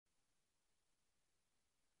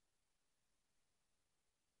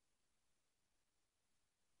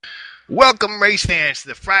Welcome, race fans, to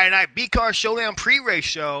the Friday Night B-Car Showdown pre-race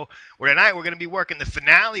show, where tonight we're going to be working the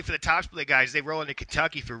finale for the Top Split guys. They roll into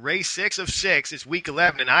Kentucky for race 6 of 6. It's week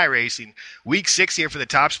 11 in iRacing. Week 6 here for the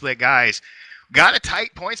Top Split guys. Got a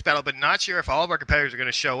tight points battle, but not sure if all of our competitors are going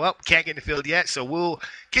to show up. Can't get in the field yet, so we'll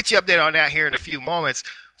get you updated on that here in a few moments.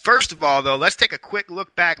 First of all, though, let's take a quick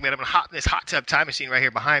look back, man. I'm going to hop in this hot tub time machine right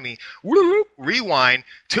here behind me. Rewind.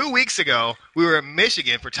 2 weeks ago, we were in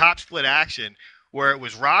Michigan for Top Split action, where it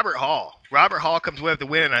was Robert Hall. Robert Hall comes away with the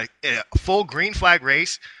win in a full green flag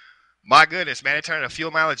race. My goodness, man, it turned out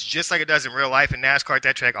fuel mileage just like it does in real life in NASCAR at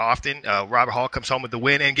that track often. Robert Hall comes home with the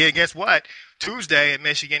win. And guess what? Tuesday in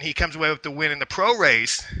Michigan, he comes away with the win in the pro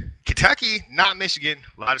race. Kentucky, not Michigan,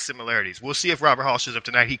 a lot of similarities. We'll see if Robert Hall shows up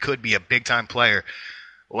tonight. He could be a big-time player.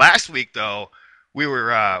 Last week, though, we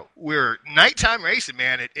were nighttime racing,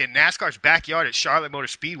 man, in NASCAR's backyard at Charlotte Motor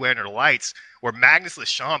Speedway under the lights, where Magnus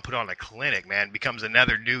LaShawn put on a clinic, man, becomes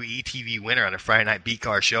another new ETV winner on the Friday Night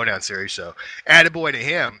B-Car Showdown series. So, attaboy to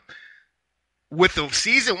him. With the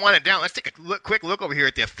season winding down, let's take a quick look over here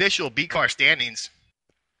at the official B-Car standings,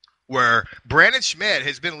 where Brandon Schmidt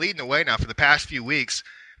has been leading the way now for the past few weeks,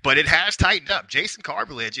 but it has tightened up. Jason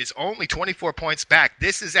Carvillage is only 24 points back.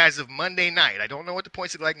 This is as of Monday night. I don't know what the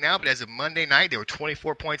points look like now, but as of Monday night, they were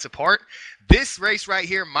 24 points apart. This race right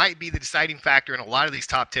here might be the deciding factor in a lot of these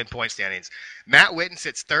top 10 point standings. Matt Witten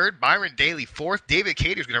sits third, Byron Daly fourth, David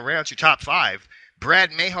Cater's going to round out your top five,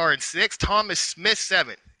 Brad Mahar in sixth, Thomas Smith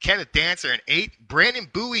seventh, Kenneth Dancer in eighth, Brandon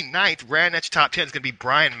Bowie ninth, round out your top 10 is going to be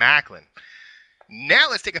Brian Macklin. Now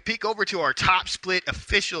let's take a peek over to our Top Split Top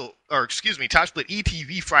Split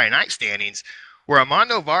ETV Friday night standings, where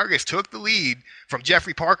Armando Vargas took the lead from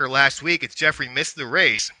Jeffrey Parker last week as Jeffrey missed the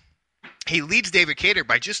race. He leads David Cater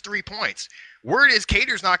by just 3 points. Word is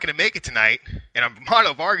Cater's not going to make it tonight, and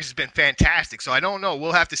Armando Vargas has been fantastic, so I don't know.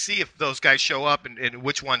 We'll have to see if those guys show up and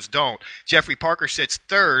which ones don't. Jeffrey Parker sits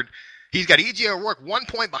third. He's got E.J. O'Rourke 1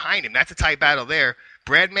 point behind him. That's a tight battle there.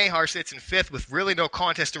 Brad Mahar sits in fifth with really no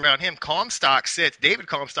contest around him. David Comstock sits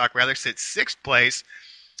sixth place.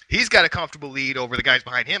 He's got a comfortable lead over the guys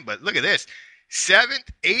behind him, but look at this. 7th,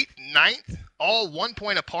 8th, 9th, all 1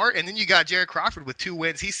 point apart, and then you got Jared Crawford with 2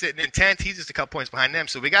 wins. He's sitting in 10th. He's just a couple points behind them,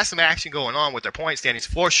 so we got some action going on with their point standings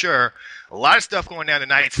for sure. A lot of stuff going down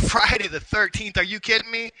tonight. It's Friday the 13th. Are you kidding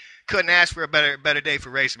me? Couldn't ask for a better day for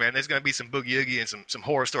racing, man. There's going to be some boogie-oogie and some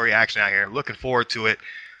horror story action out here. Looking forward to it.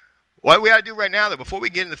 What we got to do right now, though, before we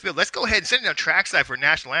get in the field, let's go ahead and send it on trackside for a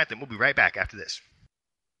national anthem. We'll be right back after this.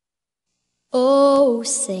 Oh,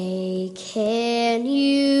 say, can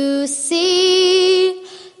you see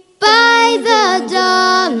by the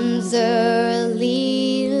dawn's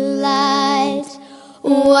early light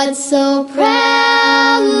what so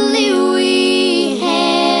proudly we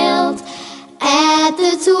hailed at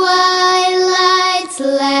the twilight's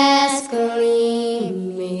last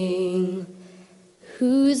gleaming,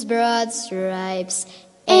 whose broad stripes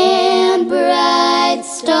and bright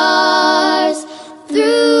stars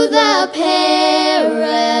through the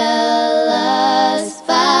perilous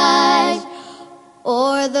fight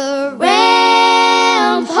o'er the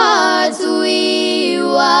ramparts we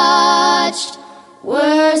watched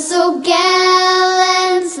were so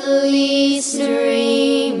gallantly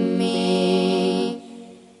streaming,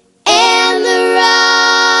 and the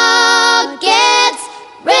rockets'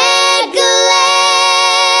 red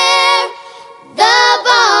glare, the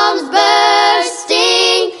bombs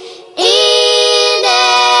bursting in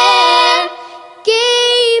air,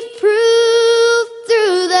 gave proof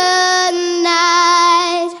through the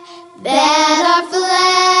night that our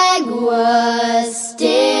flag was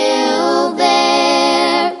still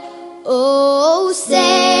there. Oh,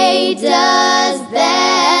 say, does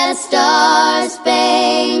that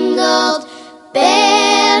star-spangled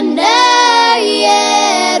banner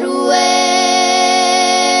yet wave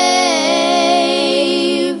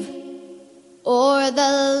o'er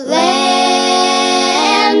the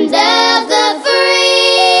land of the free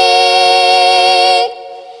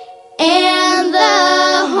and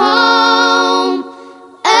the home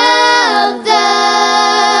of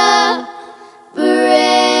the brave?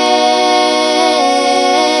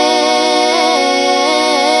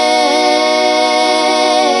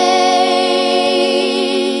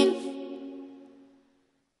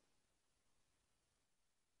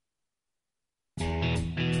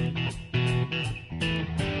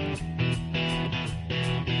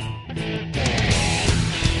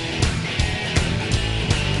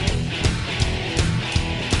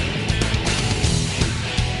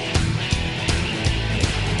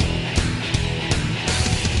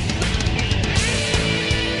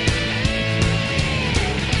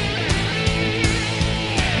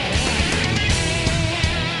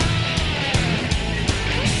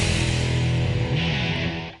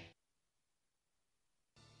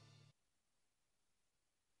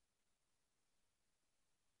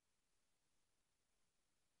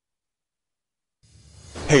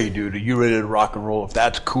 Hey dude, are you ready to rock and roll? If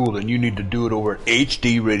that's cool, then you need to do it over at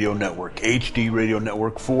HD Radio Network. HD Radio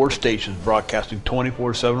Network, 4 stations broadcasting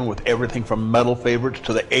 24/7 with everything from metal favorites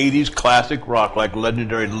to the 80s classic rock like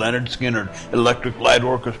legendary Leonard Skinner, Electric Light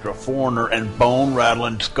Orchestra, Foreigner, and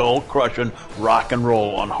bone-rattling, skull-crushing rock and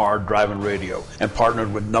roll on hard driving radio. And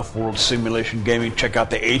partnered with Nuff World Simulation Gaming, check out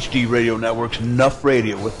the HD Radio Network's Nuff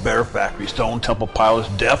Radio with Bear Factory, Stone Temple Pilots,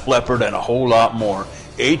 Def Leppard, and a whole lot more.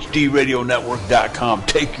 HDRadionetwork.com.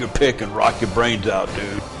 Take your pick and rock your brains out,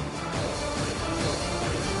 dude.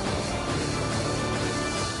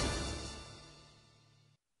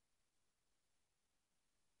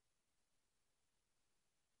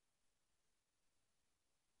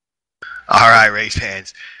 All right, race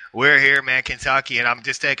fans. We're here, man, Kentucky, and I'm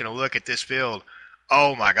just taking a look at this field.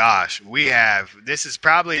 Oh my gosh, this is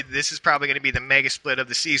probably going to be the mega split of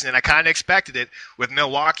the season, and I kind of expected it with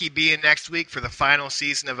Milwaukee being next week for the final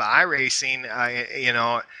season of iRacing,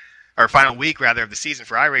 or final week rather of the season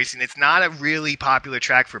for iRacing. It's not a really popular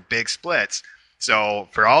track for big splits. So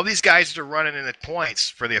for all these guys that are running in the points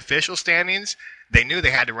for the official standings, they knew they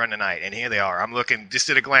had to run tonight, and here they are. I'm looking just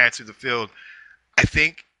at a glance through the field. I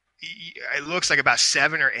think it looks like about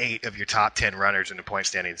 7 or 8 of your top 10 runners in the point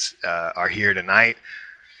standings are here tonight.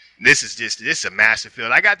 This is a massive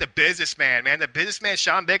field. I got the businessman, man. The businessman,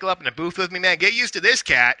 Sean Bickel, up in the booth with me, man. Get used to this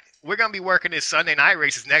cat. We're going to be working his Sunday night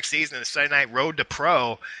races next season, the Sunday night Road to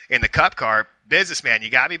Pro in the Cup car. Businessman,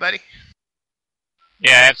 you got me, buddy?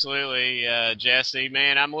 Yeah, absolutely, Jesse.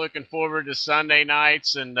 Man, I'm looking forward to Sunday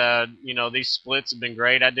nights, and, these splits have been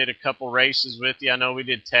great. I did a couple races with you. I know we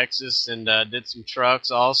did Texas and did some trucks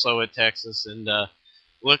also at Texas, and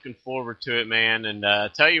looking forward to it, man. And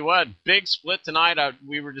tell you what, big split tonight.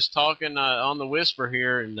 We were just talking on the Whisper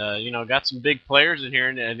here, and, got some big players in here,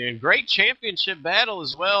 and great championship battle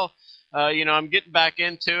as well. I'm getting back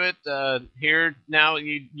into it here now.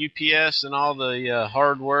 UPS and all the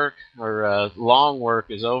hard work or long work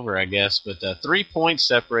is over, I guess. But 3 points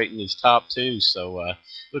separating these top two, so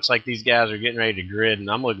looks like these guys are getting ready to grid,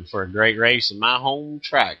 and I'm looking for a great race in my home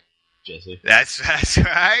track, Jesse. That's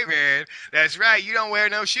right, man. That's right. You don't wear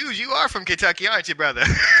no shoes. You are from Kentucky, aren't you, brother?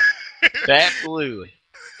 Absolutely.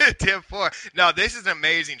 Tip 4. No, this is an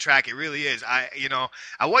amazing track. It really is. I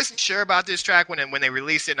wasn't sure about this track when they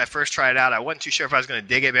released it and I first tried it out. I wasn't too sure if I was going to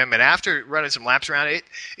dig it, man. But after running some laps around it,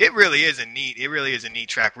 it really is a neat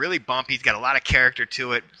track. Really bumpy. It's got a lot of character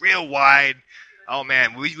to it. Real wide. Oh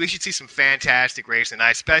man, we should see some fantastic racing tonight,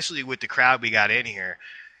 especially with the crowd we got in here.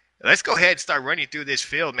 Let's go ahead and start running through this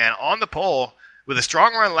field, man. On the pole, with a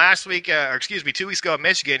strong run last week, 2 weeks ago at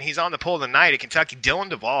Michigan, he's on the pole tonight at Kentucky. Dylan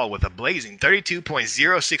Duvall with a blazing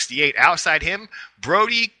 32.068. Outside him,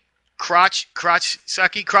 Brody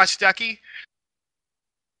Crotch-Stucky.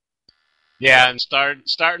 Yeah, and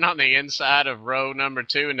starting on the inside of row number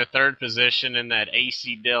 2 in the 3rd position in that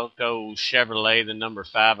AC Delco Chevrolet, the number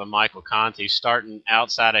 5 of Michael Conti. Starting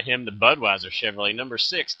outside of him, the Budweiser Chevrolet, number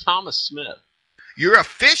 6, Thomas Smith. Your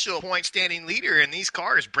official point-standing leader in these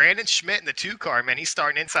cars, Brandon Schmidt in the 2 car, man. He's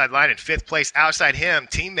starting inside line in 5th place. Outside him,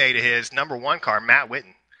 teammate of his, number 1 car, Matt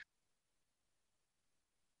Whitten.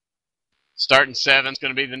 Starting 7 is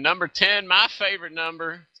going to be the number 10, my favorite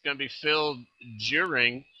number. It's going to be Phil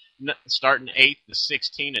Juring. Starting 8th, the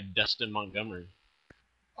 16 of Dustin Montgomery.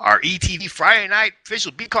 Our ETV Friday night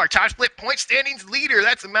official B-Car top split point standings leader.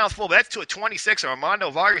 That's a mouthful. That's to a 26. Armando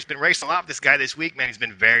Vargas been racing a lot with this guy this week, man. He's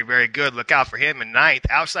been very, very good. Look out for him in 9th.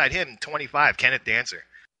 Outside him, 25, Kenneth Dancer.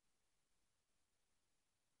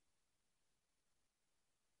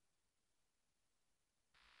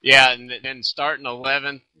 Yeah, and then starting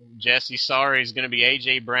 11th, Jesse Sorry is going to be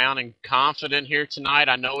A.J. Brown and Confident here tonight.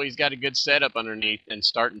 I know he's got a good setup underneath. And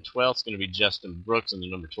starting 12th is going to be Justin Brooks in the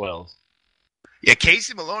number 12. Yeah,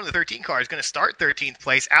 Casey Malone in the 13 car is going to start 13th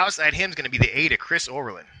place. Outside him is going to be the 8 of Chris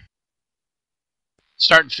Overland.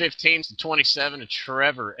 Starting 15th to 27 of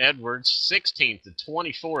Trevor Edwards. 16th to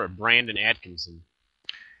 24 of Brandon Atkinson.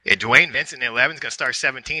 Yeah, Dwayne Vincent in the 11 is going to start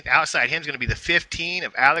 17th. Outside him is going to be the 15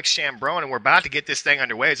 of Alex Chambrone, and we're about to get this thing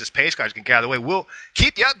underway as this pace cars can get out of the way. We'll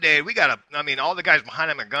keep you updated. We got all the guys behind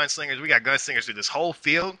them are gunslingers. We got gunslingers through this whole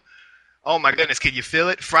field. Oh, my goodness, can you feel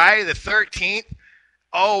it? Friday the 13th.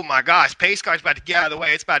 Oh, my gosh, pace car's about to get out of the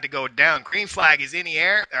way. It's about to go down. Green flag is in the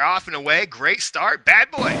air. They're off and away. Great start.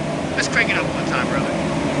 Bad boy. Let's crank it up one time, brother.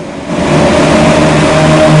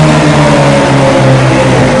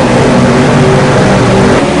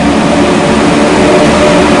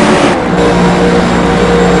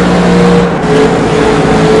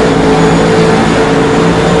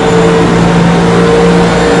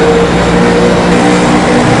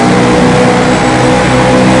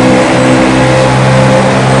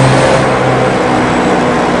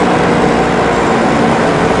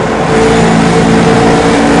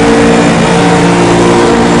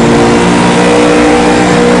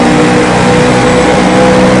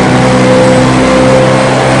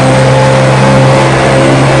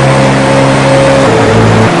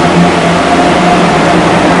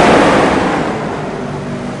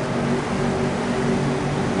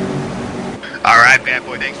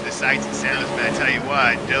 goodness, man! I tell you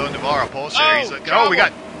what, Dylan Navarro, pulse there. He's like, trouble. we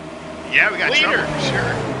got Leader. trouble for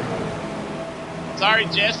sure. Sorry,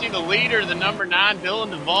 Jesse, the leader, the number 9,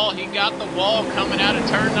 Dylan Duvall, he got the wall coming out of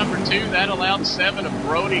turn number 2. That allowed 7 of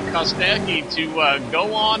Brody Kostecki to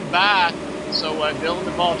go on by. So Dylan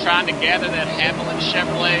Duvall trying to gather that Haviland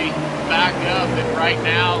Chevrolet back up. And right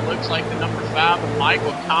now, it looks like the number 5 of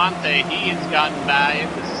Michael Conte, he has gotten by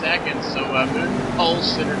into second. So moving pole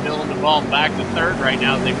sitter Dylan Duvall back to third right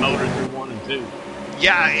now as they motor through 1 and 2.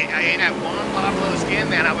 Yeah, and at Juan Pablo skin,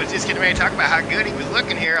 man, I was just getting ready to talk about how good he was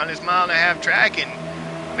looking here on this 1.5-mile track, and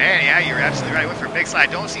man, yeah, you're absolutely right. Went for a big slide.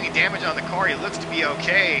 Don't see any damage on the car. He looks to be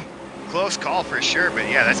okay. Close call for sure, but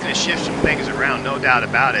yeah, that's going to shift some things around, no doubt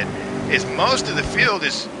about it. Is most of the field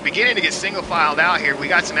is beginning to get single filed out here. We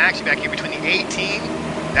got some action back here between the 18.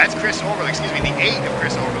 That's Chris Oberlin, the 8 of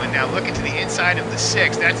Chris Oberlin. Now looking to the inside of the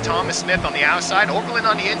 6. That's Thomas Smith on the outside. Oberlin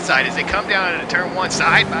on the inside as they come down into turn 1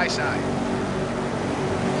 side by side.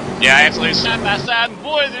 Yeah, absolutely. Side by side. And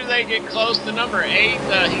boy, do they get close to number 8. He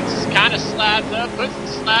kind of slides up, puts the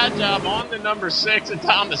slide job on the number 6 of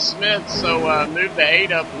Thomas Smith. So move the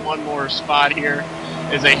 8 up one more spot here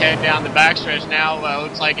as they head down the backstretch now.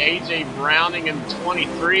 Looks like A.J. Browning in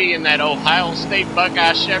 23 in that Ohio State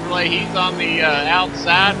Buckeye Chevrolet. He's on the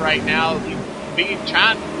outside right now.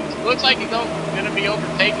 Looks like he's going to be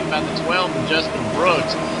overtaken by the 12 of Justin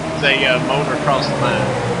Brooks as they motor across the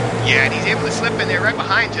line. Yeah, and he's able to slip in there right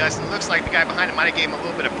behind Justin. Looks like the guy behind him might have gave him a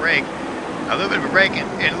little bit of a break,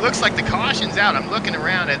 and it looks like the caution's out. I'm looking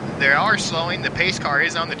around, and they are slowing. The pace car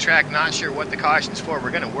is on the track. Not sure what the caution's for.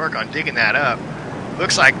 We're going to work on digging that up.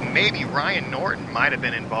 Looks like maybe Ryan Norton might have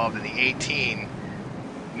been involved in the 18.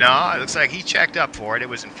 No, it looks like he checked up for it. It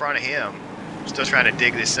was in front of him. Still trying to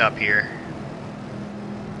dig this up here.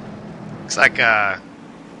 Looks like, I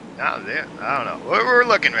don't know. We're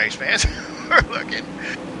looking, race fans. We're looking.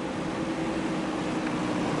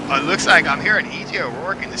 It looks like I'm hearing E.J.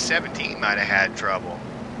 O'Rourke in the 17 might have had trouble.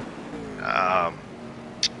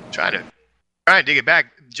 Trying to dig it back.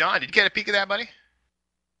 John, did you get a peek of that, buddy?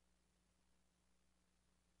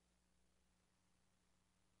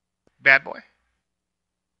 Bad boy?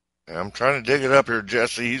 I'm trying to dig it up here,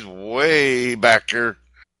 Jesse. He's way back here.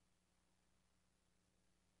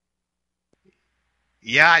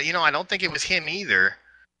 Yeah, I don't think it was him either.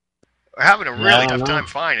 We're having a really tough time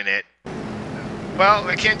finding it. Well,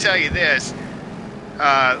 I can tell you this.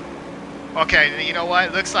 Okay, you know what?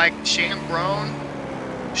 It looks like Chambrone.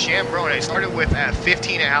 It started with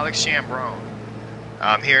 15 of Alex Chambrone.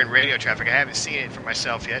 Here in radio traffic. I haven't seen it for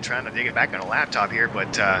myself yet. Trying to dig it back on a laptop here,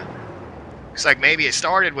 but looks like maybe it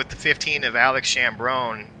started with the 15 of Alex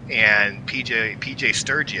Chambrone and PJ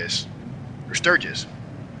Sturgis.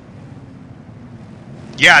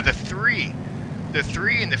 Yeah, the 3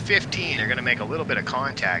 and the 15 are going to make a little bit of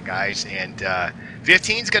contact, guys, and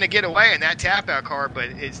 15's going to get away in that tap out car, but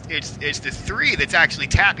it's the 3 that's actually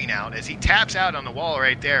tapping out as he taps out on the wall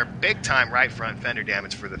right there. Big time right front fender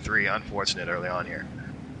damage for the 3. Unfortunate early on here.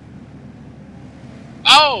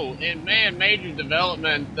 Oh, and man, major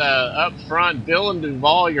development up front. Dylan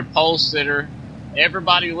Duvall, your pole sitter.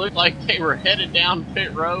 Everybody looked like they were headed down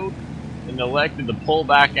pit road and elected to pull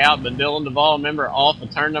back out. But Dylan Duvall, remember, off of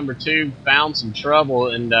turn number 2, found some trouble,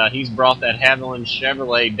 and he's brought that Haviland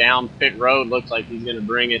Chevrolet down pit road. Looks like he's going to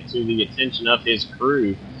bring it to the attention of his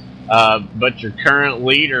crew. But your current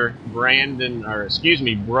leader, Brody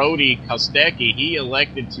Kostecki, he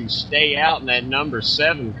elected to stay out in that number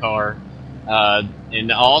 7 car.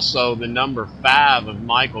 And also the number 5 of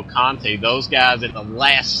Michael Conte. Those guys at the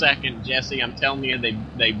last second, Jesse, I'm telling you,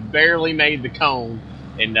 they barely made the cone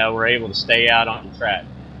and were able to stay out on the track.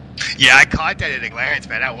 Yeah, I caught that at a glance,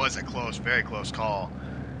 man. That was a very close call.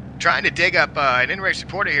 Trying to dig up an in-race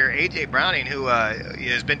reporter here, A.J. Browning, who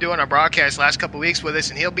has been doing our broadcast last couple of weeks with us,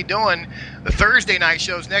 and he'll be doing the Thursday night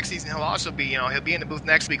shows next season. He'll also be, he'll be in the booth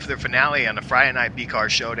next week for the finale on the Friday night B-Car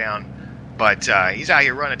Showdown. But he's out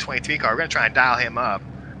here running a 23 car. We're going to try and dial him up.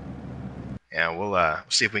 And we'll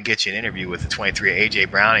see if we can get you an interview with the 23 A.J.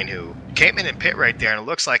 Browning, who came in pit right there, and it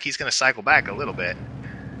looks like he's going to cycle back a little bit.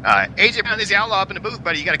 A.J. Browning is the Outlaw up in the booth,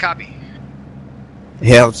 buddy. You got a copy?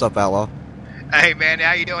 Yeah, what's up, Outlaw? Hey, man,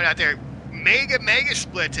 how you doing out there? Mega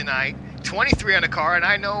split tonight. 23 on the car, and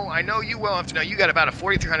I know you well enough to know you got about a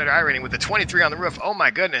 4,300 I rating with the 23 on the roof. Oh, my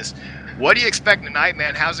goodness. What do you expect tonight,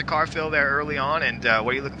 man? How's the car feel there early on, and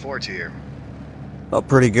what are you looking forward to here? Well,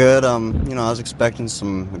 pretty good. I was expecting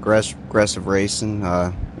some aggressive racing,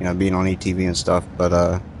 being on ETV and stuff.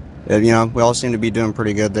 But, we all seem to be doing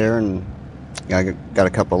pretty good there, and I got a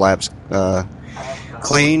couple laps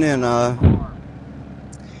clean, and I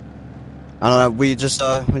don't know. We just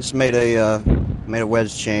made a made a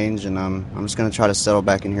wedge change, and I'm just gonna try to settle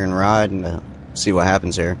back in here and ride and see what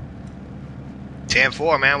happens here.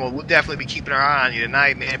 10-4, man. Well, we'll definitely be keeping our eye on you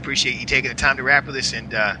tonight, man. Appreciate you taking the time to rap with us,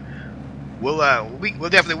 and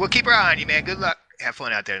we'll keep our eye on you, man. Good luck. Have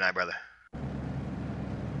fun out there tonight, brother.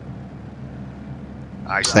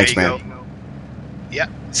 All right, so Thanks, there you man. go. Yep.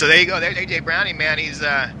 So there you go. There's AJ Browning, man. He's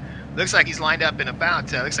looks like he's lined up in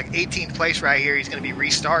about looks like 18th place right here. He's going to be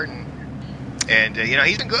restarting, and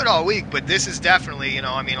he's been good all week. But this is definitely, a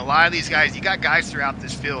lot of these guys. You got guys throughout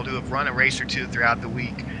this field who have run a race or two throughout the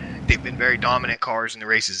week. They've been very dominant cars in the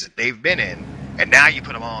races that they've been in, and now you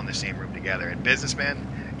put them all in the same room together. And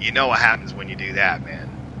businessman, you know what happens when you do that, man.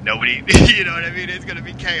 Nobody, you know what I mean? It's going to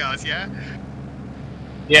be chaos, yeah?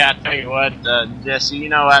 Yeah, I tell you what,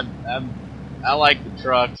 Jesse, I like the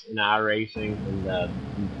trucks in iRacing, and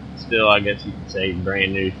still, I guess you could say,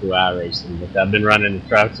 brand new to iRacing. But I've been running the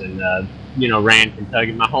trucks and, ran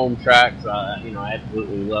Kentucky, my home track, so, I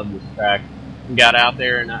absolutely love this track. Got out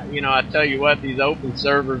there, and, I tell you what, these open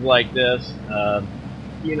servers like this,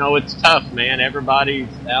 it's tough, man. Everybody's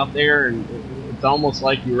out there, and it's almost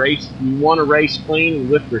like you want to race clean and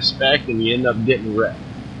with respect, and you end up getting wrecked.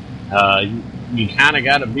 You kind of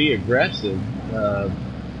got to be aggressive,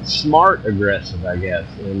 smart aggressive, I guess.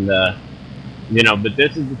 And, but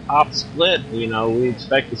this is the top split. We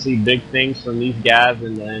expect to see big things from these guys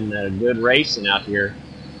and good racing out here.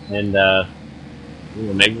 And,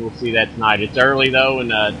 maybe we'll see that tonight. It's early, though,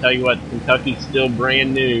 and tell you what, Kentucky's still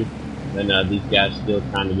brand new, and these guys still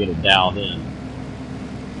trying to get it dialed in.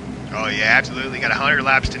 Oh, yeah, absolutely. Got 100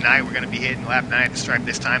 laps tonight. We're going to be hitting lap 9 at the stripe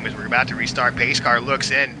this time as we're about to restart. Pace car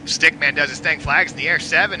looks in. Stickman does his thing. Flags in the air.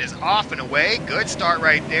 7 is off and away. Good start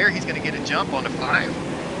right there. He's going to get a jump on the 5.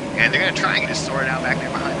 And they're going to try and get it sorted out back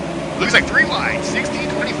there behind him. Looks like 3 wide. 16,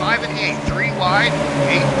 25, and 8. 3 wide. 8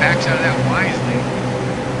 backs out of that wisely.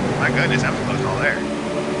 My goodness, that was close all there.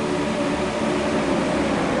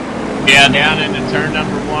 Yeah, down into turn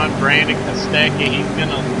number 1, Brandon Kostecki. He's going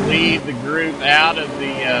to lead the group out of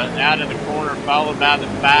the corner, followed by the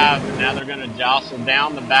 5, and now they're going to jostle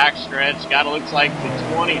down the backstretch. Looks like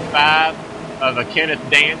the 25 of a Kenneth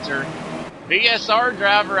Dancer. VSR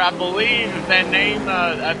driver, I believe, if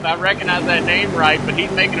I recognize that name right, but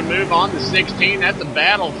he's making a move on the 16. That's a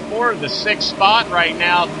battle for the 6th spot right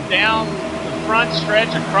now. Down the front stretch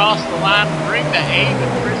across the line, bring the 8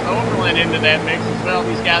 with Chris Overland into that mix as well.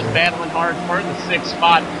 These guys battling hard for the 6th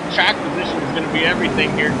spot. Track position is going to be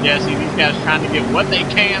everything here, Jesse. These guys trying to get what they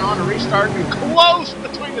can on a restart and close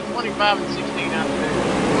between the 25 and 16 out there.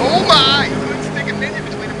 Oh my! You couldn't stick a midget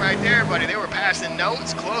between them right there, buddy. They were passing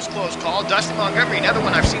notes. Close call. Dustin Montgomery, another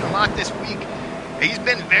one I've seen a lot this week. He's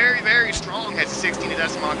been very, very strong at 16 to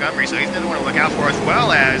Dustin Montgomery, so he's another one to look out for, as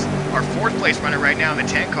well as our 4th place runner right now in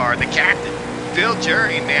the 10 car, the captain, Phil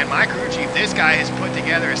Journey. Man, my crew chief, this guy has put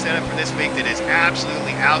together a setup for this week that is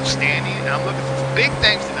absolutely outstanding, and I'm looking for some big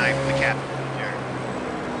things tonight from the captain, Phil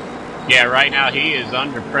Journey. Yeah, right now he is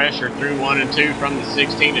under pressure through 1 and 2 from the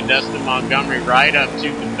 16 to Dustin Montgomery, right up to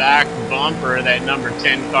the back bumper of that number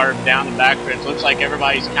 10 car down the backstretch. Looks like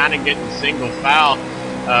everybody's kind of getting single foul.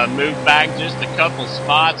 Moved back just a couple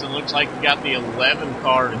spots, and looks like we got the 11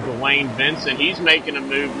 car to Dwayne Vincent. He's making a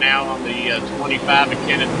move now on the 25 of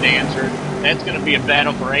Kenneth Dancer. That's going to be a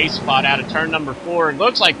battle for a spot out of turn number 4. It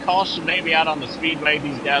looks like caution maybe out on the Speedway.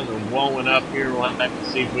 These guys are blowing up here. We'll have to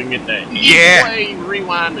see if we can get the Speedway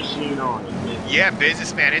rewind machine on it. Yeah,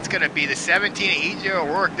 businessman. It's going to be the 17 of EJ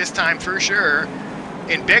O'Rourke this time for sure.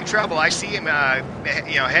 In big trouble. I see him,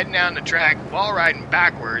 heading down the track, wall riding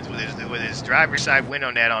backwards with his driver's side window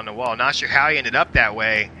net on the wall. Not sure how he ended up that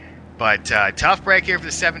way, but tough break here for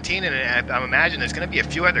the 17, and I imagine there's going to be a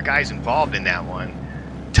few other guys involved in that one.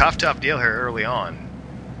 Tough deal here early on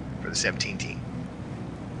for the 17 team.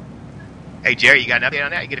 Hey, Jerry, you got an update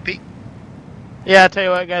on that? You get a peek? Yeah, I tell you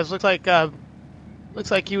what, guys, looks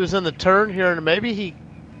like he was in the turn here, and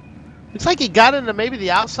looks like he got into maybe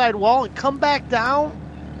the outside wall and come back down.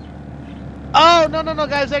 Oh, no,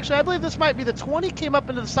 guys. Actually, I believe this might be the 20 came up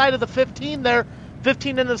into the side of the 15 there.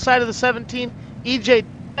 15 into the side of the 17. EJ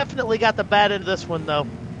definitely got the bad end of this one, though.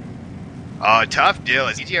 Oh, tough deal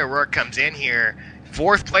as EJ O'Rourke comes in here.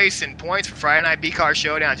 4th place in points for Friday Night B-Car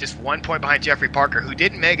Showdown. Just 1 point behind Jeffrey Parker, who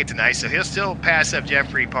didn't make it tonight, so he'll still pass up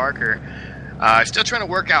Jeffrey Parker. Still trying to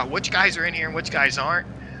work out which guys are in here and which guys aren't.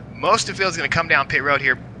 Most of the field's going to come down pit road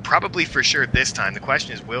here, probably for sure this time. The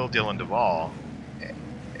question is, will Dylan Duvall?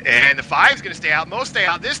 And the 5 is going to stay out. Most stay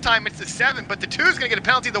out. This time it's the 7, but the 2 is going to get a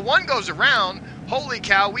penalty. The 1 goes around. Holy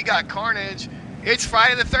cow, we got carnage. It's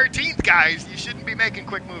Friday the 13th, guys. You shouldn't be making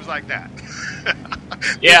quick moves like that.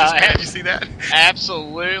 Yeah, you see that?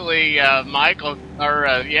 Absolutely. Michael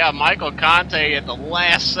Conte at the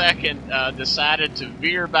last second decided to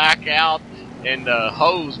veer back out and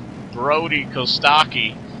hose Brody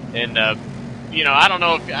Kostaki. And, I don't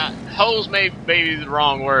know if hose may be the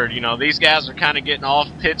wrong word. These guys are kind of getting off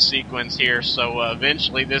pit sequence here. So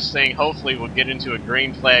eventually this thing hopefully will get into a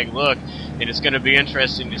green flag look. And it's going to be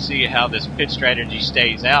interesting to see how this pit strategy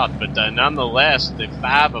stays out. But nonetheless, the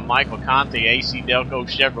 5 of Michael Conte, AC Delco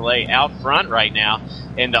Chevrolet, out front right now.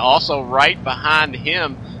 And also right behind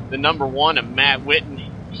him, the number 1 of Matt Witten,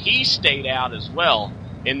 he stayed out as well.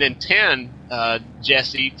 And then 10,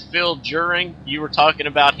 Jesse, Phil Juring, you were talking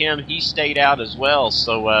about him, he stayed out as well.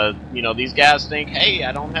 So, these guys think, hey,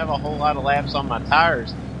 I don't have a whole lot of laps on my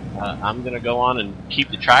tires. I'm going to go on and keep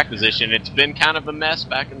the track position. It's been kind of a mess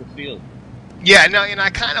back in the field. Yeah, no,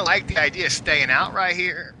 I kind of like the idea of staying out right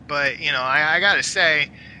here, but I got to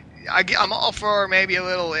say, I'm all for maybe a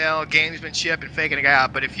little gamesmanship and faking a guy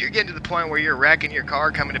out. But if you're getting to the point where you're wrecking your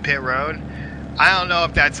car coming to pit road, I don't know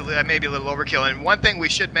if that's maybe a little overkill. And one thing we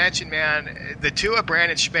should mention, man, the 2 of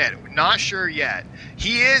Brandon Schmidt, not sure yet.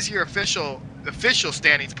 He is your official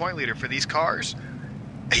standings point leader for these cars.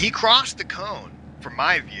 He crossed the cone. From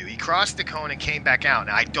my view, he crossed the cone and came back out.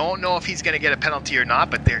 Now, I don't know if he's going to get a penalty or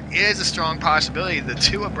not, but there is a strong possibility the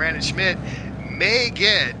 2 of Brandon Schmidt may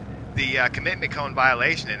get the commitment cone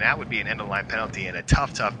violation, and that would be an end-of-line penalty and a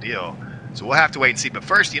tough deal. So we'll have to wait and see. But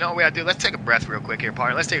first, you know what we got to do? Let's take a breath real quick here,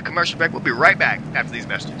 partner. Let's take a commercial break. We'll be right back after these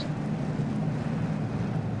messages.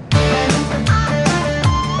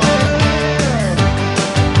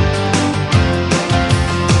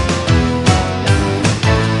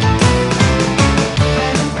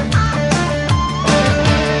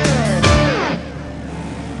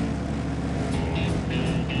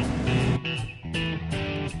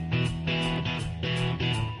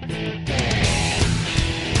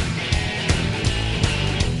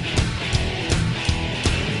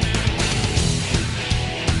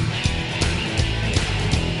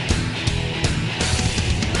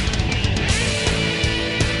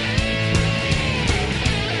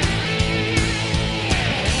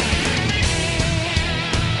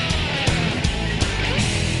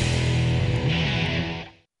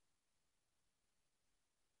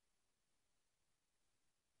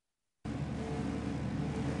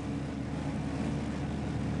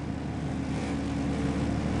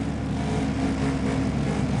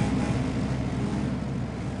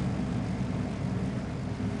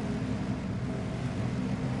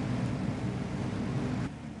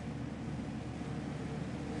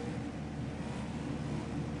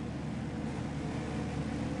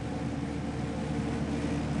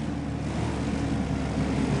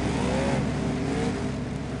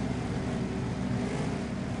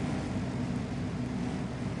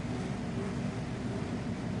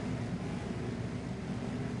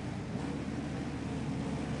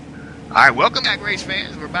 All right, welcome back, race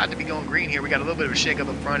fans. We're about to be going green here. We got a little bit of a shake-up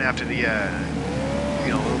up front after the,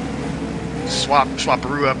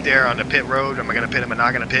 swap-a-roo up there on the pit road. Am I going to pit? Am I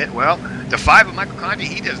not going to pit? Well, the 5 of Michael Conti,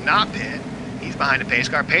 he does not pit. He's behind the pace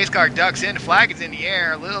car. Pace car ducks in. The flag is in the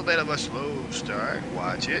air. A little bit of a slow start.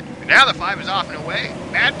 Watch it. And now the 5 is off and away.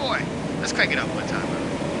 Bad boy. Let's crank it up one time.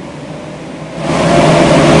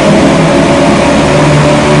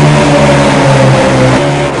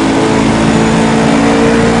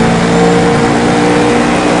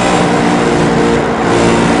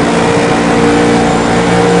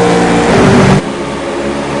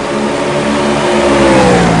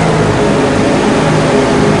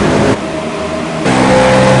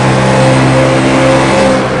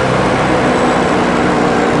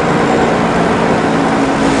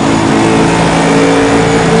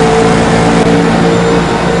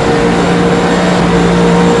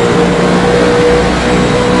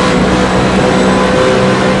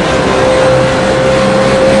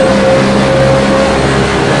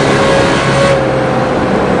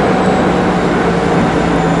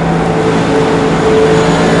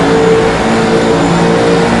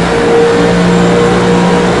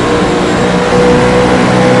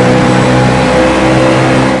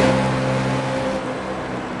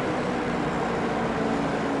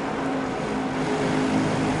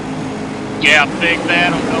 Yeah, big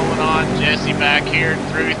battle going on. Jesse back here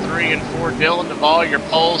through 3 and 4. Dylan Duvall, your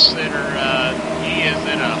pole sitter, he is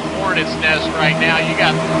in a hornet's nest right now. You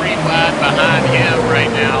got 3 wide behind him right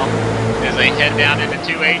now as they head down into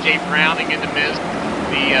 2. AJ Browning in the midst.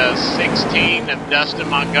 The 16 of Dustin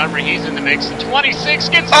Montgomery, he's in the mix. The 26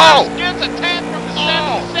 gets a tap from the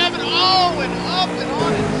 77. Oh, and up and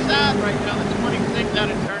on inside right now. The 26 out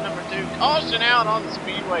of turn number 2. caution out on the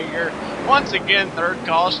Speedway here. Once again, third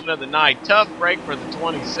caution of the night. Tough break for the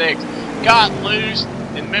 26. Got loose,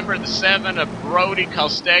 and remember the 7 of Brody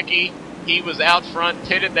Kostecki. He was out front,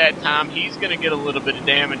 pitted that time. He's going to get a little bit of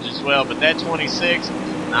damage as well, but that 26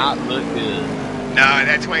 not look good. No,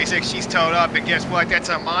 that 26, she's towed up, and guess what? That's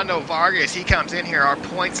Armando Vargas. He comes in here, our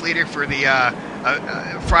points leader for the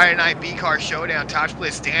Friday night B-Car Showdown top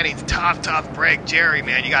split standings. Tough break. Jerry,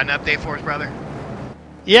 man, you got an update for us, brother?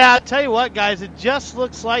 Yeah, I'll tell you what, guys, it just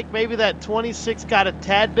looks like maybe that 26 got a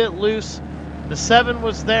tad bit loose. The 7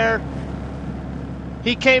 was there.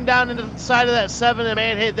 He came down into the side of that 7, and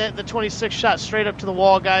man, hey, the 26 shot straight up to the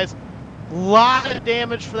wall, guys. A lot of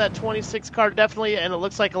damage for that 26 car, definitely, and it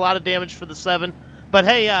looks like a lot of damage for the 7. But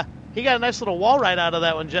hey, he got a nice little wall ride out of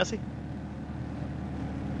that one, Jesse.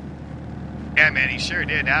 Yeah, man, he sure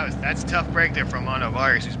did. That's a tough break there from Armando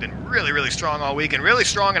Vargas, who's been really strong all week and really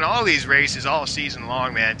strong in all these races all season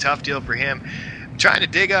long, man. Tough deal for him. I'm trying to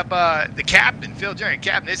dig up the captain, Phil Jerry.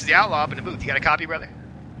 Captain, this is the Outlaw up in the booth. You got a copy, brother?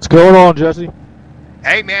 What's going on, Jesse?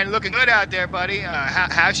 Hey, man, looking good out there, buddy.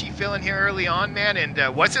 How's she feeling here early on, man?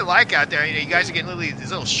 And what's it like out there? You know, you guys are getting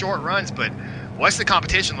these little short runs, but what's the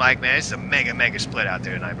competition like, man? It's a mega split out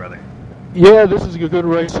there tonight, brother. Yeah, this is a good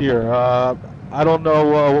race here. I don't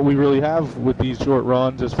know what we really have with these short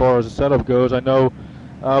runs as far as the setup goes. I know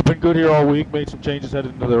been good here all week, made some changes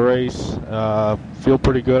heading into the race. Feel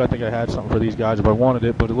pretty good. I think I had something for these guys if I wanted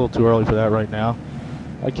it, but a little too early for that right now.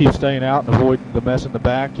 I keep staying out and avoiding the mess in the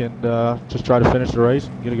back, and just try to finish the race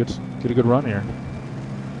and get a good run here.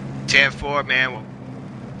 10-4, man. Well,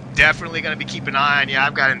 definitely going to be keeping an eye on you.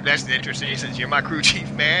 I've got invested interest in you since you're my crew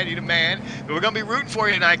chief, man. You're the man. But we're going to be rooting for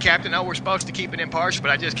you tonight, Captain. I know we're supposed to keep it impartial,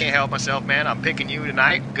 but I just can't help myself, man. I'm picking you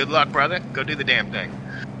tonight. Good luck, brother. Go do the damn thing.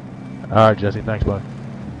 All right, Jesse. Thanks, bud.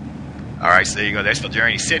 All right, so there you go. There's Phil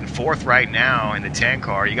Journey sitting 4th right now in the 10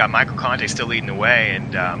 car. You got Michael Conte still leading the way,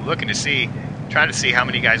 and I'm looking to see, trying to see how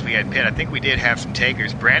many guys we had pit. I think we did have some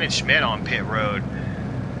takers. Brandon Schmidt on pit road.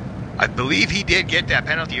 I believe he did get that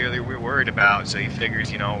penalty earlier we were worried about, so he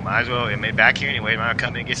figures, you know, might as well, I mean, back here anyway, might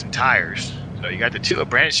come in and get some tires. So you got the 2 of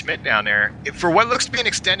Brandon Schmidt down there. For what looks to be an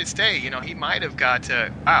extended stay, you know, he might have got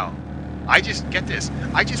to, wow, I just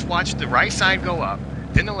watched the right side go up,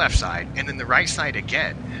 then the left side, and then the right side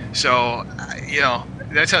again. So, you know,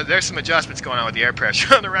 there's some adjustments going on with the air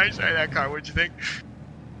pressure on the right side of that car. What'd you think?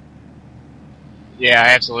 Yeah,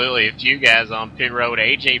 absolutely. A few guys on pit road.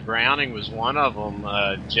 A.J. Browning was one of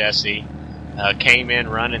them, Jesse. Came in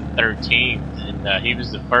running 13th, and he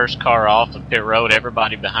was the first car off of pit road.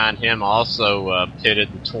 Everybody behind him also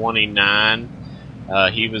pitted the 29.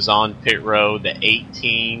 He was on pit road, the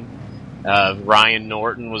 18. Ryan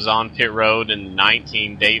Norton was on pit road, and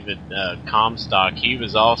 19, David Comstock, he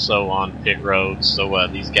was also on pit road. So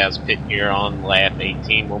these guys pitting here on lap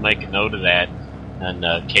 18. We'll make a note of that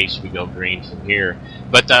in case we go green from here.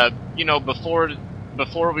 But, you know, before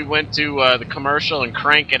we went to the commercial and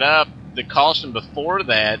crank it up, the caution before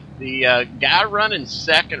that, the guy running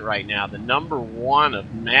second right now, the number 1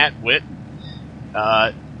 of Matt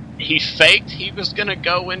Whitten, he faked he was going to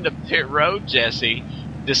go into pit road, Jesse.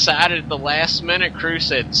 Decided at the last minute, crew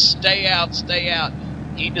said, stay out.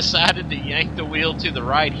 He decided to yank the wheel to the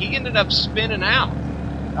right. He ended up spinning out.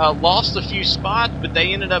 Lost a few spots, but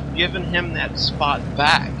they ended up giving him that spot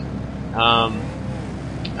back.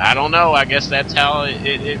 I don't know. I guess that's how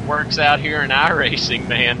it works out here in iRacing,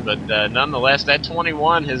 man. But nonetheless, that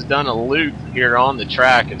 21 has done a loop here on the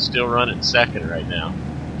track and still running second right now.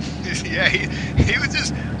 Yeah, he was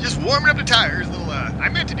just warming up the tires. I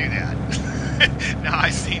meant to do that. No,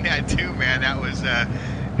 I seen that too, man.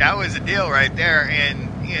 That was a deal right there.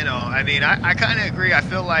 And you know, I mean, I kind of agree. I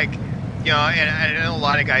feel like, you know, and I know a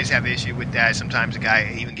lot of guys have issue with that. Sometimes a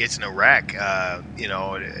guy even gets in a wreck, you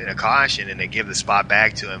know, in a caution, and they give the spot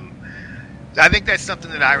back to him. I think that's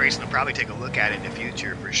something that iRacing will probably take a look at in the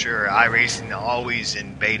future for sure. iRacing always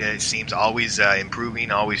in beta, it seems always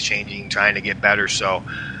improving, always changing, trying to get better. So.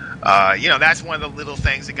 You know, that's one of the little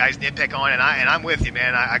things that guys nitpick on, and I'm with you,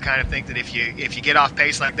 man. I kind of think that if you get off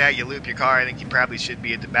pace like that, you loop your car. I think you probably should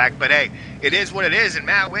be at the back. But hey, it is what it is. And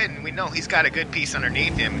Matt Whitten, we know he's got a good piece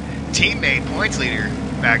underneath him. Teammate, points leader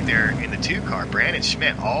back there in the 2 car, Brandon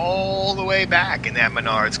Schmidt, all the way back in that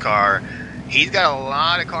Menards car. He's got a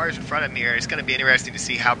lot of cars in front of him here. It's going to be interesting to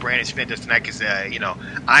see how Brandon Schmidt does tonight because, you know,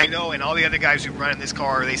 I know, and all the other guys who run in this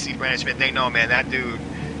car, they see Brandon Schmidt, they know, man, that dude.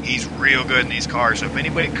 He's real good in these cars. So if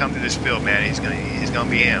anybody can come to this field, man, he's gonna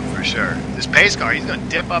be him for sure. This pace car, he's gonna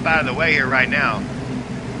dip up out of the way here right now.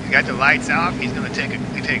 He's got the lights off. He's gonna take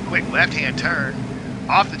a quick left-hand turn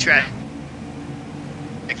off the track.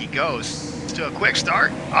 He goes to a quick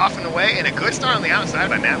start off and away, and a good start on the outside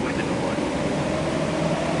by Matt Whitten.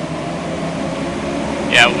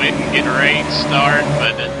 Yeah, Witten getting ready to start,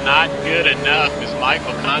 but not good enough as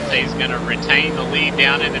Michael Conte is going to retain the lead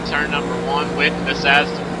down into turn number 1. Witten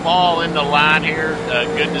decides to fall into line here.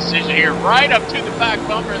 Good decision here. Right up to the back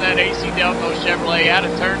bumper of that AC Delco Chevrolet out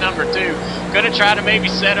of turn number 2. Going to try to maybe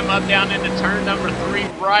set him up down into turn number 3.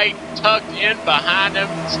 Right tucked in behind him.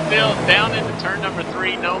 Still down into turn number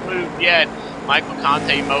 3. No move yet. Michael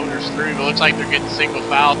Conte motors through. It looks like they're getting single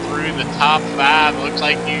file through the top 5. Looks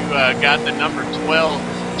like you got the number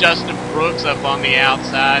 12, Justin Brooks, up on the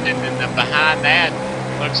outside. And then behind that,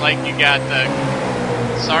 looks like you got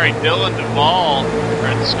Dylan Duvall,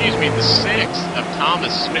 or excuse me, the 6th of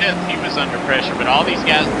Thomas Smith. He was under pressure, but all these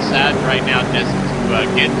guys decide right now destined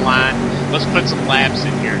to get in line. Let's put some laps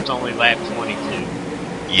in here. It's only lap 22.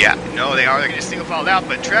 Yeah, no, they are. They're going to single filed out.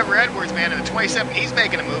 But Trevor Edwards, man, in the 27, he's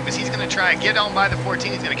making a move as he's going to try and get on by the 14.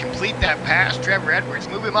 He's going to complete that pass. Trevor Edwards,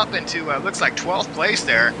 move him up into, looks like 12th place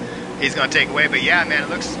there. He's going to take away. But yeah, man, it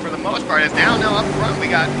looks for the most part as now up front we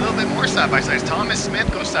got a little bit more side-by-sides. Thomas Smith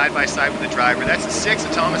goes side-by-side with the driver. That's the 6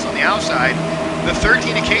 of Thomas on the outside. The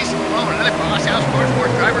 13 of Casey Malone. Another Boss House Motorsport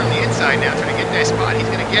driver on the inside now trying to get that spot. He's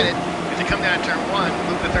going to get it. As they come down to turn 1,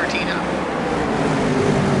 move the 13 up.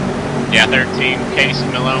 Yeah, 13, Casey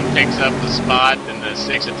Malone picks up the spot, and the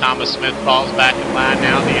 6 of Thomas Smith falls back in line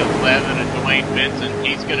now. The 11 of Dwayne Benson,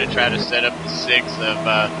 he's going to try to set up the 6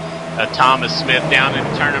 of Thomas Smith down in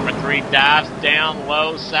turn number 3, dives down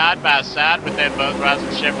low, side by side with that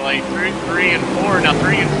Budweiser Chevrolet through 3 and 4. Now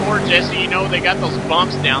 3 and 4, Jesse, you know they got those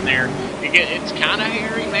bumps down there. It's kind of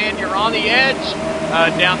hairy, man. You're on the edge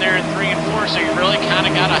down there in 3 and 4, so you really kind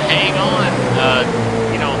of got to hang on.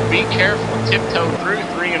 Be careful and tiptoe through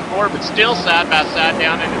 3 and 4, but still side by side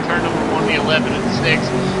down into turn number 1, the 11 and the 6.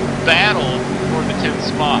 Battle for the 10th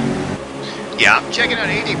spot. Yeah, I'm checking out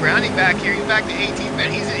AJ Browning back here. He's back to 18th,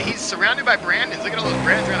 man. He's surrounded by Brandons. Look at all those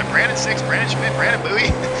Brandons around him. Brandon 6, Brandon Schmidt, Brandon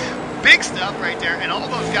Bowie. Big stuff right there. And all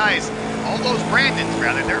those guys, all those Brandons,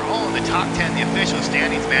 rather, they're all in the top 10, the official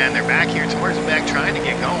standings, man. They're back here towards the back trying to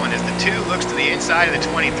get going as the 2 looks to the inside of the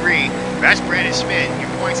 23. That's Brandon Schmidt. Your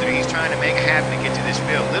points that he's trying to make it happen to get to this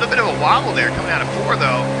field. A little bit of a wobble there coming out of 4,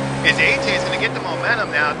 though, as AJ is going to get the momentum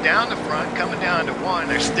now down the front, coming down to 1.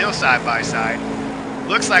 They're still side by side.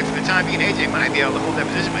 Looks like for the time being, AJ might be able to hold that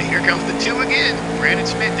position, but here comes the 2 again. Brandon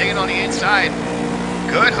Schmidt digging on the inside.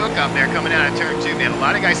 Good hook up there coming out of turn 2, man. A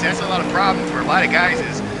lot of guys, that's a lot of problem for a lot of guys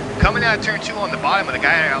is coming out of turn 2 on the bottom of the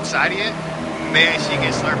guy outside of you, man, she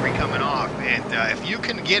gets slippery coming off. And if you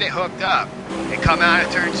can get it hooked up and come out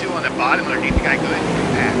of turn 2 on the bottom underneath the guy good, you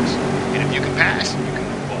can pass. And if you can pass, you can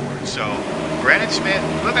move forward. So Brandon Schmidt,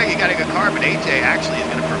 look like he got a good car, but AJ actually is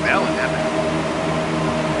going to prevail in that battle.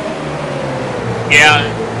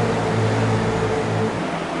 Yeah.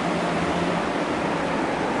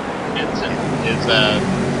 I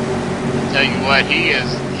tell you what, he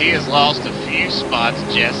has lost a few spots,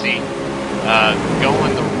 Jesse.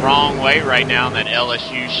 Going the wrong way right now in that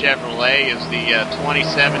LSU Chevrolet is the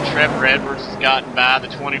 27 Trevor Edwards has gotten by the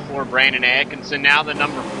 24 Brandon Atkinson. Now the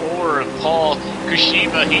number 4 of Paul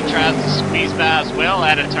Kushiba, he tries to squeeze by as well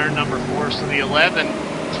out of turn number 4. So the 11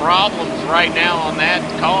 problems right now on that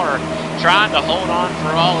car, trying to hold on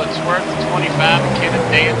for all it's worth. The 25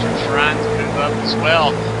 Kenneth Dancer trying to move up as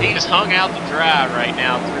well. He is hung out to dry right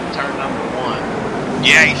now through turn number 1.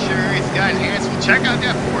 Yeah, he sure is. Guys, handsome. Check out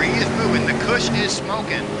that 4. He is moving. The Cush is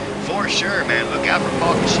smoking for sure, man. Look out for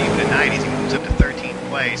Paul Kushiba tonight as he moves up to 13th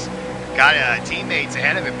place. Got teammates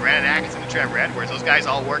ahead of him, Brandon Atkinson and Trevor Edwards. Those guys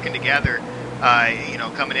all working together,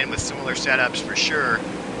 coming in with similar setups for sure.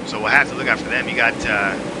 So we'll have to look out for them. You got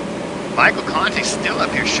Michael Conte still up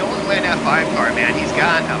here showing the way in that 5 car, man. He's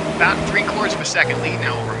got about 3/4 of a second lead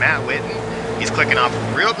now over Matt Witten. He's clicking off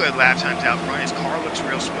real good lap times out front. His car looks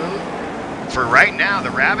real smooth. For right now, the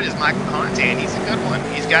Rabbit is Michael Conte, and he's a good one.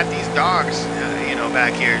 He's got these dogs,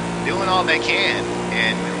 back here doing all they can,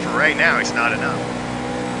 and for right now, it's not enough.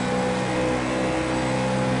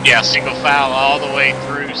 Yeah, single foul all the way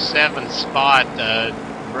through 7th spot,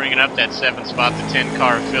 bringing up that 7th spot, the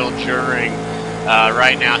 10-car Phil Juring.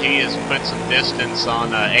 Right now, he has put some distance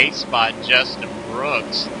on 8th spot, Justin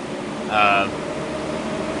Brooks.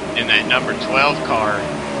 In that number 12 car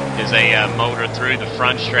is a motor through the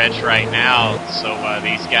front stretch right now. So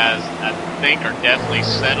these guys, I think, are definitely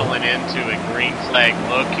settling into a green flag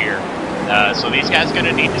look here. So these guys are going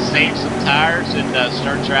to need to save some tires and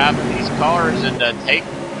start driving these cars and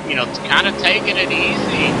kind of taking it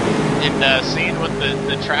easy and seeing what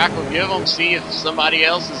the track will give them, see if somebody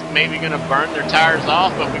else is maybe going to burn their tires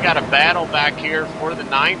off. But we got a battle back here for the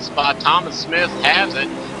 9th spot. Thomas Smith has it.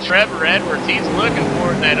 Trevor Edwards, he's looking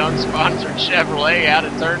for that unsponsored Chevrolet out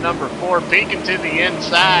of turn number 4, peeking to the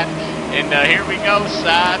inside. And here we go,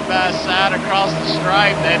 side by side across the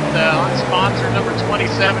stripe. That unsponsored number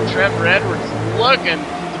 27, Trevor Edwards, looking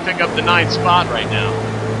to pick up the 9th spot right now.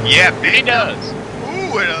 Yeah, big. He does.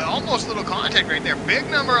 Ooh, and almost little contact right there. Big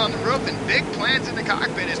number on the roof and big plans in the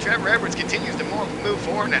cockpit as Trevor Edwards continues to move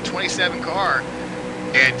forward in that 27 car.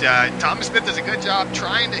 And Thomas Smith does a good job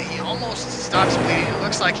he almost stops bleeding. It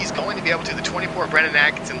looks like he's going to be able to. The 24, Brendan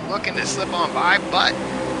Atkinson, looking to slip on by, but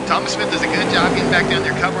Thomas Smith does a good job getting back down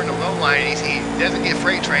there, covering the low line. He doesn't get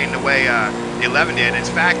freight trained the way the 11 did. In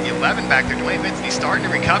fact, the 11 back there, Dwayne Vincent, he's starting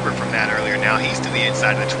to recover from that earlier. Now he's to the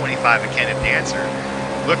inside of the 25 of Kenneth Dancer,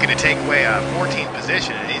 looking to take away a 14th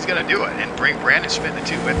position, and he's going to do it and bring Brandon Schmidt the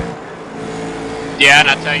 2 with him. Yeah, and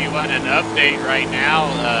I tell you what, an update right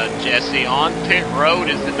now, Jesse, on pit road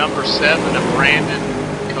is the number 7 of Brandon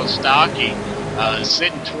Kostaki,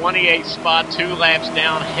 sitting 28th spot, 2 laps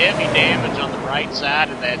down, heavy damage on the right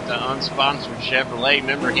side of that unsponsored Chevrolet.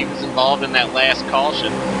 Remember, he was involved in that last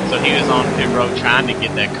caution, so he was on pit road trying to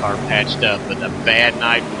get that car patched up. But a bad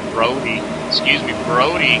night for Brody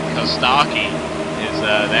Kostaki.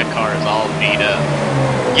 That car is all beat up.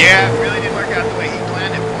 Yeah, it really didn't work out the way he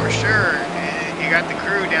planned it for sure. You got the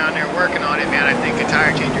crew down there working on it, man. I think a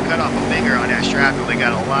tire changer cut off a finger on that shrapnel. They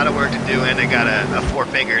got a lot of work to do, and they got a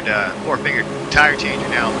four-fingered tire changer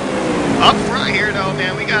now. Up front here, though,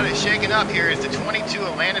 man, we got it shaking up here. Is the 22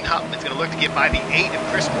 of Landon Huffman. It's going to look to get by the 8 of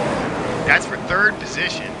Chris Morrow. That's for 3rd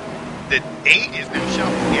position. The 8 is now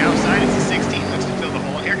shuffled to the outside. It's the 16. Looks to fill the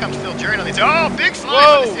hole. And here comes Phil Jury on the inside. Oh, big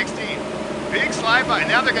slide on the 16. Big slide by.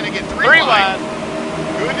 Now they're going to get 3 wide.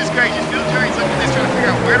 Goodness gracious, Phil Jury's looking at this, trying to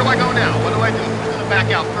figure out where do I go now? What do I do? Who's going to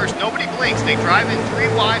back out first? Nobody blinks. They drive in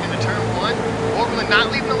 3 wide into turn 1. Overland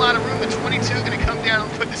not leaving a lot of room. The 22 going to come down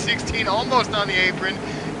and put the 16 almost on the apron.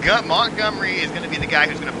 Montgomery is going to be the guy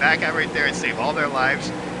who's going to back out right there and save all their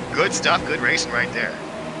lives. Good stuff. Good racing right there.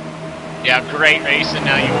 Yeah, great racing.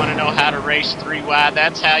 Now you want to know how to race 3 wide.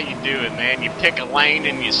 That's how you do it, man. You pick a lane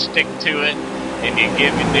and you stick to it, and you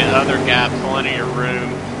give the other guy plenty of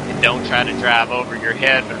room. Don't try to drive over your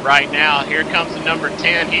head. But right now, here comes the number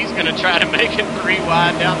 10. He's going to try to make it 3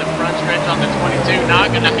 wide down the front stretch on the 22. Not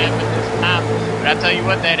going to happen this time. But I tell you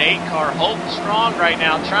what, that 8 car holding strong right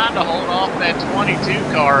now, trying to hold off that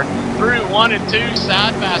 22 car through 1 and 2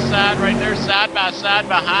 side by side right there, side by side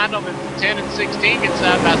behind them. And the 10 and 16 get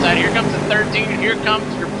side by side. Here comes the 13, and here comes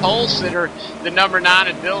your pole sitter, the number 9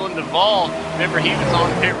 of Dylan Duvall. Remember, he was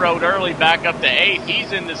on pit road early, back up to 8th.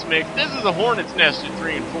 He's in this mix. This is a hornet's nest at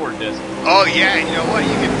 3 and 4. Oh, yeah, and you know what?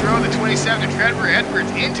 You can throw the 27 of Trevor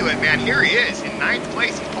Edwards into it, man. Here he is in 9th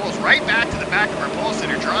place. He pulls right back to the back of our pole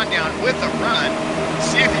sitter, drawn down with a run.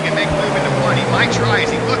 See if he can make a move into 1. He might try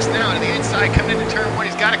as he looks now to the inside, coming into turn 1.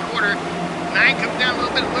 He's got a quarter. 9 comes down a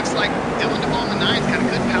little bit. It looks like Dylan Duvall in the 9's got a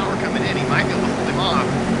good power coming in. He might be able to hold him off.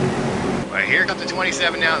 Right, here comes the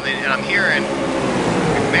 27 now, and I'm hearing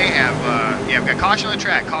we may have, we've got caution on the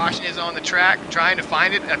track. Caution is on the track, trying to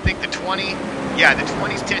find it. I think the 20, the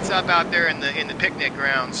 20's tits up out there in the picnic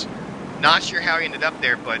grounds. Not sure how he ended up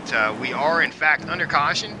there, but we are, in fact, under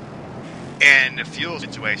caution. And the fuel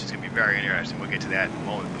situation is going to be very interesting. We'll get to that in a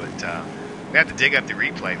moment, but we have to dig up the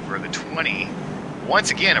replay for the 20.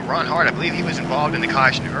 Once again, Ron Hart, I believe he was involved in the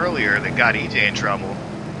caution earlier that got EJ in trouble.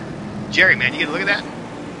 Jerry, man, you get a look at that?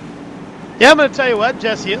 Yeah, I'm going to tell you what,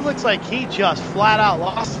 Jesse, it looks like he just flat out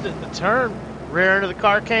lost it in the turn. Rear end of the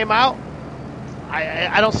car came out.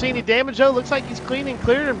 I don't see any damage, though. Looks like he's clean and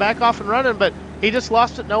cleared and back off and running, but he just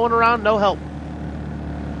lost it. No one around, no help.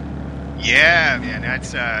 Yeah, man,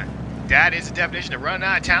 that is the definition of running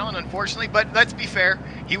out of talent, unfortunately. But let's be fair.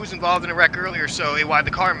 He was involved in a wreck earlier, so while the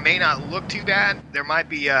car may not look too bad, there might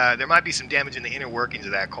be some damage in the inner workings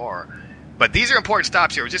of that car. But these are important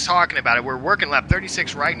stops here. We're just talking about it. We're working lap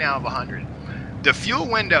 36 right now of 100. The fuel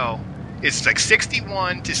window is like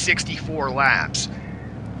 61 to 64 laps.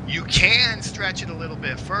 You can stretch it a little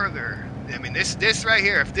bit further. I mean, this right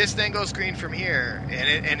here, if this thing goes green from here,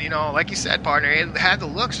 and you know, like you said, partner, it had the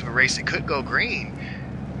looks of a race that could go green.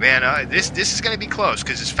 Man, this is going to be close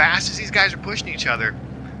because as fast as these guys are pushing each other,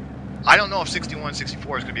 I don't know if 61,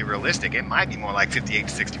 64 is going to be realistic. It might be more like 58 to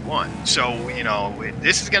 61. So, you know,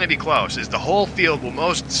 this is going to be close. As the whole field will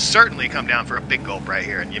most certainly come down for a big gulp right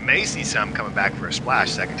here. And you may see some coming back for a splash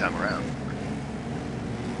second time around.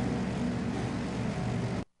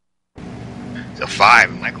 So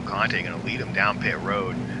 5, Michael Conte going to lead him down pit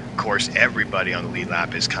road. Of course, everybody on the lead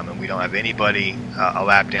lap is coming. We don't have anybody a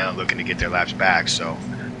lap down looking to get their laps back. So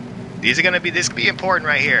this could be important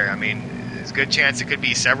right here. I mean, there's a good chance it could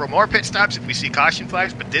be several more pit stops if we see caution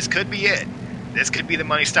flags, but this could be it. This could be the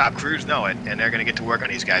money stop. Crews know it, and they're going to get to work on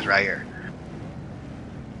these guys right here.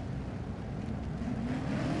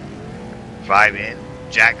 5 in.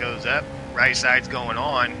 Jack goes up. Right side's going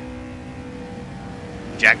on.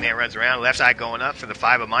 Jackman runs around. Left side going up for the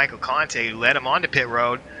 5 of Michael Conte, who led him onto pit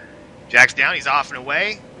road. Jack's down. He's off and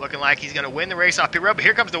away. Looking like he's going to win the race off pit road. But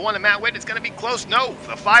here comes the 1 of Matt Whitten. It's going to be close. No.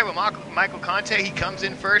 The 5 of Michael Conte. He comes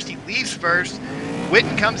in first. He leaves first.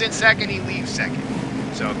 Whitten comes in second. He leaves second.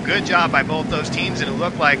 So good job by both those teams. And it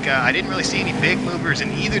looked like I didn't really see any big movers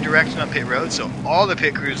in either direction on pit road. So all the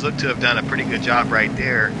pit crews look to have done a pretty good job right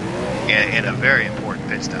there in a very important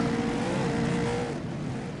pit stop.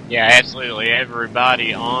 Yeah, absolutely.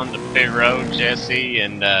 Everybody on the pit road, Jesse,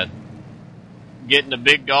 and getting a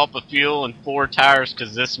big gulp of fuel and 4 tires,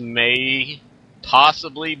 because this may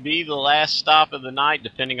possibly be the last stop of the night,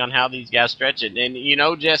 depending on how these guys stretch it. And, you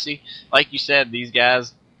know, Jesse, like you said, these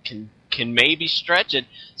guys can maybe stretch it.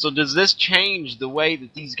 So does this change the way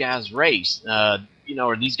that these guys race? You know,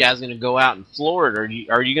 are these guys going to go out and floor it, or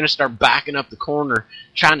are you going to start backing up the corner,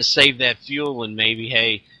 trying to save that fuel, and maybe,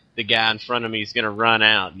 hey, the guy in front of me is going to run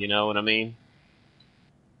out? You know what I mean?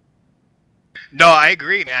 No, I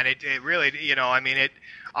agree, man. It really, you know, I mean,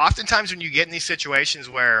 oftentimes when you get in these situations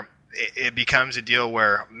where it becomes a deal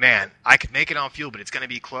where, man, I could make it on fuel, but it's going to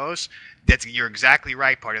be close. You're exactly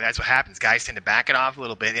right, Party. That's what happens. Guys tend to back it off a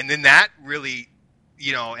little bit, and then that really,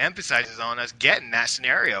 you know, emphasizes on us getting that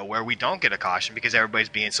scenario where we don't get a caution because everybody's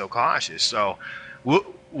being so cautious. So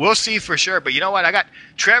we'll see for sure. But you know what? I got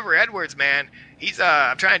Trevor Edwards, man. He's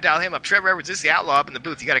I'm trying to dial him up. Trevor Edwards, this is the Outlaw up in the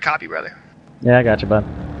booth. You got a copy, brother? Yeah, I got you, bud.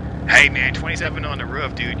 Hey, man, 27 on the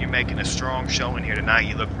roof, dude. You're making a strong showing here tonight.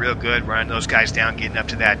 You look real good running those guys down, getting up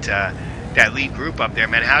to that lead group up there,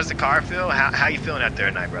 man. How's the car feel? How you feeling out there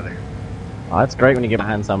tonight, brother? Oh, it's great when you get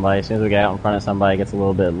behind somebody. As soon as we get out in front of somebody, it gets a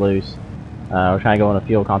little bit loose. We're trying to go into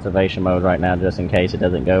fuel conservation mode right now, just in case it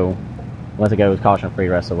doesn't go, unless it goes caution-free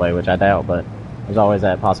rest of the way, which I doubt, but there's always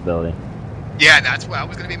that possibility. Yeah, that's what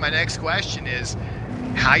was going to be my next question is,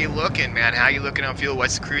 how you looking, man? How you looking on fuel?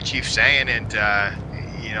 What's the crew chief saying? And,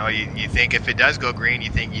 you know, you think if it does go green,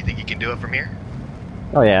 you think you can do it from here?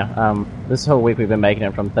 Oh, yeah. This whole week we've been making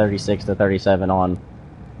it from 36 to 37 on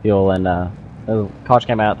fuel, and the caution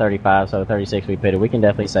came out at 35, so 36 we pitted. We can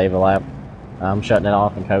definitely save a lap. I'm shutting it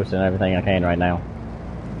off and coasting everything I can right now.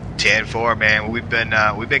 10-4, man. We've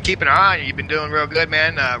been keeping our eye on you. You've been doing real good,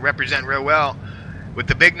 man. Representing real well. With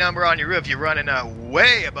the big number on your roof, you're running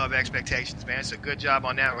way above expectations, man. So good job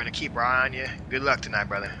on that. We're going to keep our eye on you. Good luck tonight,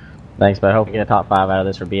 brother. Thanks, but I hope we get a top 5 out of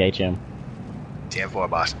this for BHM. 10-4,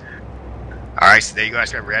 boss. All right, so there you go.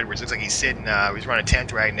 That's Trevor Edwards. Looks like he's sitting. He's running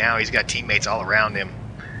 10th right now. He's got teammates all around him.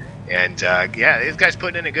 And, yeah, this guy's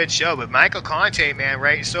putting in a good show. But Michael Conte, man,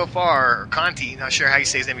 right, so far, or Conti, not sure how you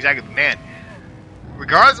say his name exactly, but, man,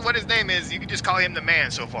 regardless of what his name is, you can just call him the man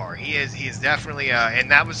so far. He is definitely, and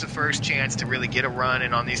that was the first chance to really get a run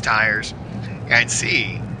in on these tires and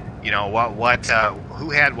see, you know, who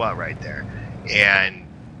had what right there. And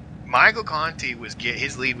Michael Conti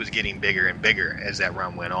his lead was getting bigger and bigger as that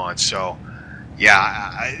run went on. So, yeah,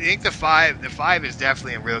 I think the five is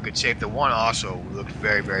definitely in real good shape. The 1 also looked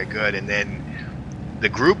very, very good. And then the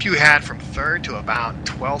group you had from 3rd to about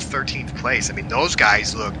 12th, 13th place, I mean, those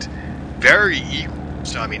guys looked very equal.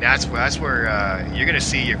 So, I mean, that's where you're going to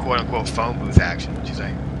see your quote-unquote phone booth action, would you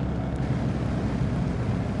say?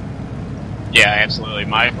 Yeah, absolutely.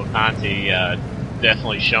 Michael Conti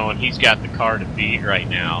definitely showing he's got the car to beat right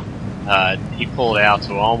now. He pulled out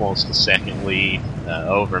to almost a second lead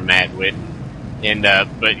over Matt Whitten. And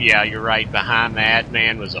but yeah, you're right. Behind that,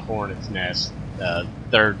 man, was a hornet's nest. 3rd,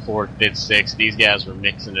 4th, 5th, 6th. These guys were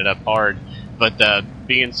mixing it up hard. But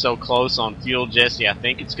being so close on fuel, Jesse, I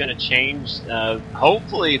think it's going to change.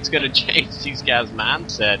 Hopefully, it's going to change these guys'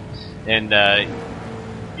 mindset. And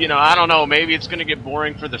you know, I don't know. Maybe it's going to get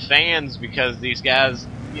boring for the fans because these guys,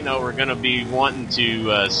 you know, are going to be wanting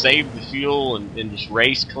to save the fuel and just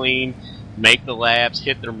race clean, make the laps,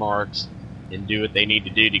 hit their marks, and do what they need to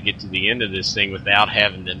do to get to the end of this thing without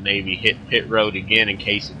having to maybe hit pit road again in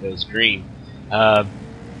case it goes green.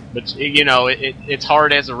 But you know, it's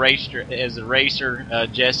hard as a racer,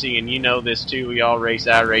 Jesse, and you know this too. We all race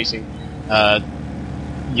iRacing.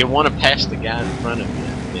 You want to pass the guy in front of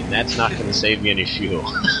you, and that's not going to save you any fuel.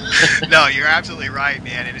 No, you're absolutely right,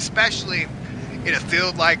 man, and especially in a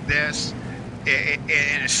field like this,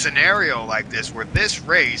 in a scenario like this, where this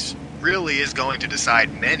race really is going to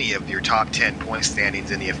decide many of your top 10 point standings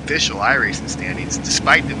in the official iRacing standings,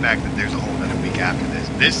 despite the fact that there's a whole other week after this.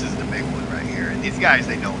 This is the big one right here, and these guys,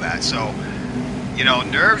 they know that. So, you know,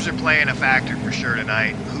 nerves are playing a factor for sure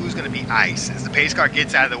tonight. Who's going to be ice? As the pace car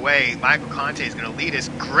gets out of the way, Michael Conte is going to lead us.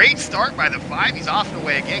 Great start by the 5. He's off and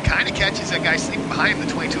away again. Kind of catches that guy sleeping behind him,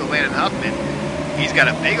 the 22 of Landon Huffman. He's got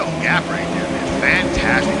a big old gap right there, man.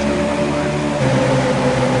 Fantastic stuff by the 5.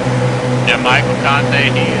 Yeah, Michael Conte,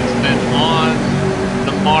 he has been on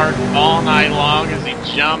the mark all night long as he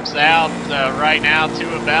jumps out right now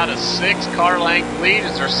to about a 6-car length lead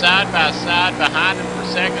as they're side by side behind him for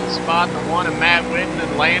second spot. The one of Matt Whitten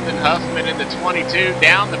and Landon Huffman in the 22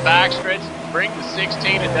 down the backstretch. Bring the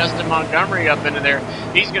 16 and Dustin Montgomery up into there.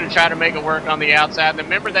 He's going to try to make it work on the outside. And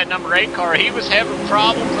remember that number 8 car, he was having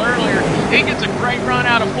problems earlier. He gets a great run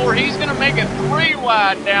out of 4. He's going to make it 3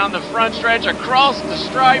 wide down the front stretch across the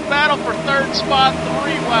stripe. Battle for third spot,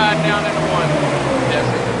 3 wide down into 1.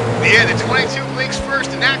 Yeah, the 22 links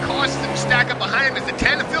first, and that causes him to stack up behind him as the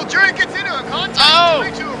 10 of Phil Jury gets into a contact. Oh,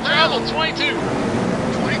 22 trouble, 22.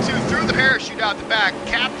 22 threw the parachute out the back.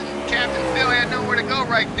 Captain Phil had nowhere to go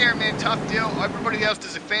right there, man. Tough deal. Everybody else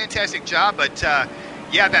does a fantastic job, but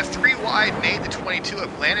yeah, that 3 wide made the 22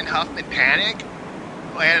 of Landon Huffman panic.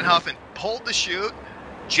 Landon Huffman pulled the chute,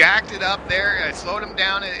 jacked it up there, slowed him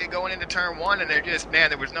down going into turn 1, and they're just, man,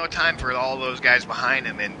 there was no time for all those guys behind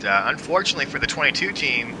him. And unfortunately for the 22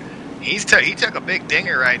 team, he took a big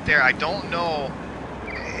dinger right there. I don't know,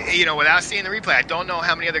 without seeing the replay, I don't know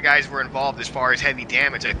how many other guys were involved as far as heavy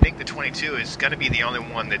damage. I think the 22 is going to be the only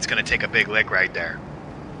one that's going to take a big lick right there.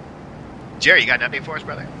 Jerry, you got an update for us,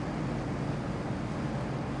 brother?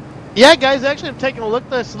 Yeah, guys, actually, I'm taking a look at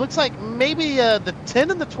this. It looks like maybe the 10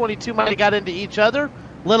 and the 22 might have got into each other.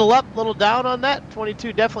 Little up, little down on that.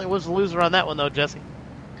 22 definitely was the loser on that one, though, Jesse.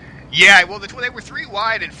 Yeah, well, they were 3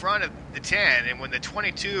 wide in front of the 10, and when the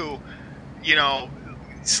 22,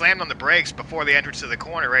 slammed on the brakes before the entrance to the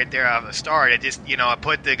corner right there out of the start, it just, it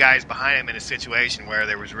put the guys behind him in a situation where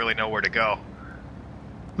there was really nowhere to go.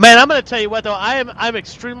 Man, I'm going to tell you what, though, I'm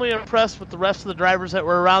extremely impressed with the rest of the drivers that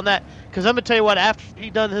were around that, because I'm going to tell you what, after he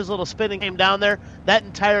done his little spin and came down there, that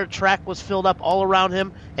entire track was filled up all around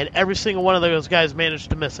him, and every single one of those guys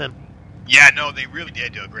managed to miss him. Yeah, no, they really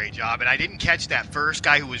did do a great job, and I didn't catch that first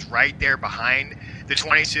guy who was right there behind the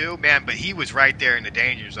 22, man, but he was right there in the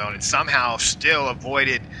danger zone and somehow still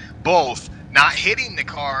avoided both not hitting the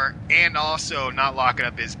car and also not locking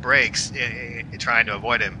up his brakes trying to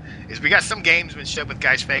avoid him. We got some gamesmanship with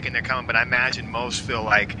guys faking they're coming, but I imagine most feel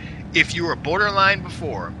like if you were borderline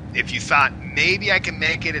before, if you thought maybe I can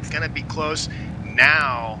make it, it's going to be close,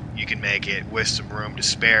 now you can make it with some room to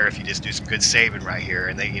spare if you just do some good saving right here,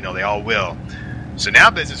 and they all will. So now,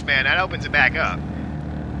 businessman, that opens it back up.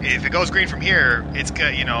 If it goes green from here, it's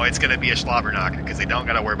going to be a slobber knocker because they don't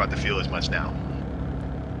got to worry about the fuel as much now.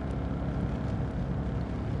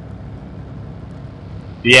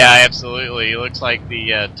 Yeah, absolutely. It looks like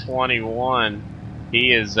the 21,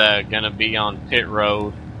 he is going to be on pit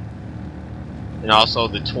road, and also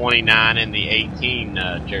the 29 and the 18,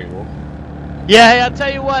 Jerry Wolf. Yeah, hey, I'll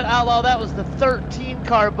tell you what, Outlaw, that was the 13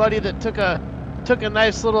 car, buddy, that took a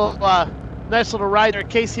nice little ride there.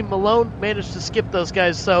 Casey Malone managed to skip those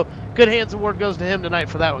guys, so good hands award goes to him tonight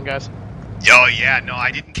for that one, guys. Oh, yeah, no,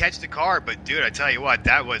 I didn't catch the car, but, dude, I tell you what,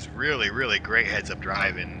 that was really, really great heads-up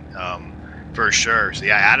driving, for sure. So,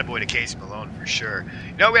 yeah, attaboy to Casey Malone for sure.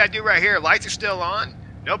 You know what we got to do right here? Lights are still on.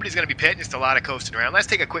 Nobody's going to be pitting. Just a lot of coasting around. Let's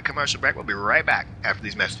take a quick commercial break. We'll be right back after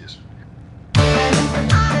these messages.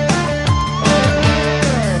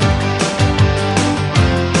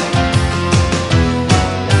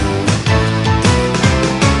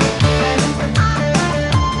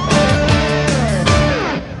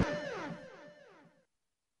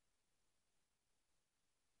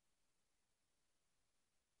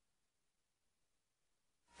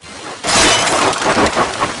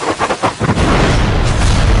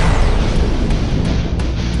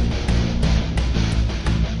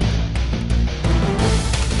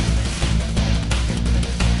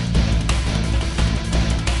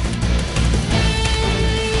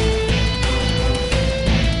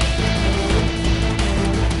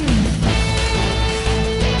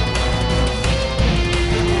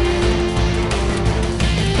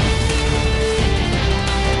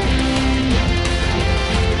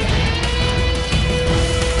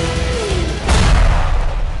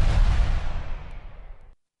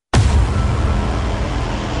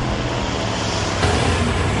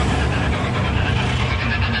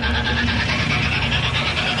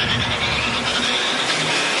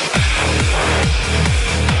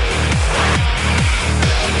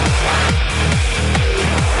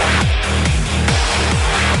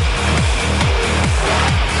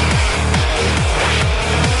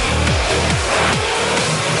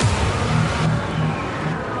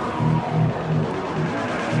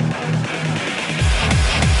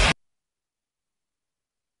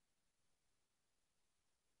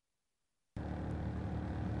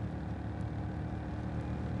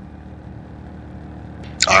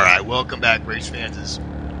 All right, welcome back, race fans. As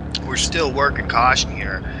we're still working caution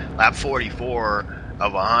here. Lap 44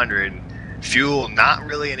 of 100. Fuel, not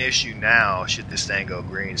really an issue now should this thing go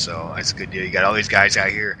green, so that's a good deal. You got all these guys out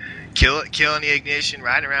here killing the ignition,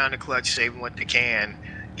 riding around the clutch, saving what they can,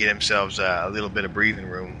 get themselves a little bit of breathing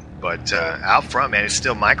room. But out front, man, it's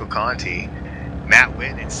still Michael Conti, Matt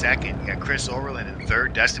Witten in second. You got Chris Overland in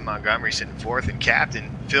third, Dustin Montgomery sitting fourth, and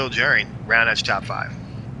captain Phil Juring round out your top five.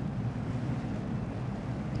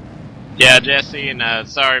 Yeah, Jesse, and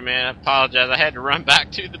sorry, man, I apologize. I had to run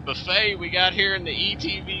back to the buffet we got here in the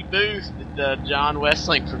ETV booth that John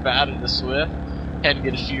Westling provided us with. Had to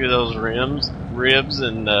get a few of those ribs,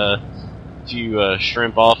 and a few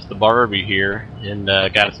shrimp off the barbie here. And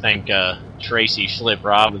got to thank Tracy Flip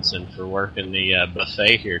Robinson for working the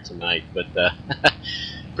buffet here tonight. But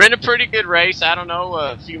been a pretty good race. I don't know,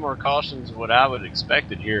 a few more cautions of what I would have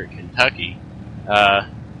expected here at Kentucky.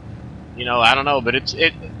 You know, I don't know, but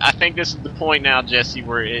I think this is the point now, Jesse,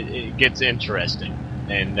 where it gets interesting,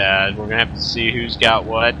 and we're gonna have to see who's got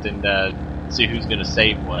what and see who's gonna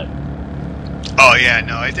save what. Oh yeah,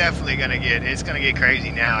 no, it's definitely gonna get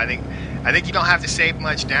crazy now. I think you don't have to save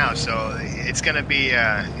much now, so it's gonna be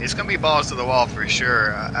balls to the wall for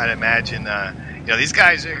sure. I'd imagine. You know, these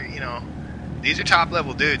guys are, you know, these are top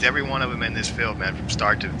level dudes. Every one of them in this field, man, from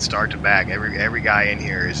start to back. Every guy in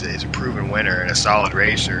here is a proven winner and a solid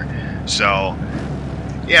racer. So,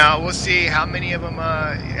 yeah, we'll see how many of them.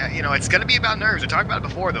 You know, it's going to be about nerves. I talked about it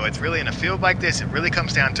before, though. It's really in a field like this. It really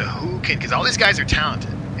comes down to who can, because all these guys are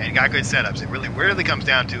talented and got good setups. It really comes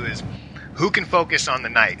down to is who can focus on the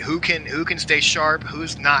night, who can stay sharp,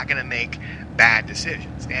 who's not going to make bad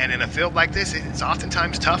decisions. And in a field like this, it's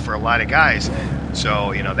oftentimes tough for a lot of guys.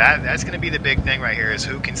 So, you know, that's going to be the big thing right here is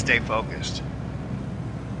who can stay focused.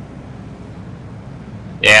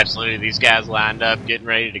 Yeah, absolutely. These guys lined up, getting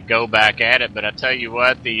ready to go back at it. But I tell you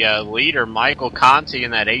what, the leader, Michael Conti,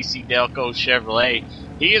 in that AC Delco Chevrolet,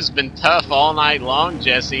 he has been tough all night long,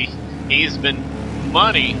 Jesse. He's been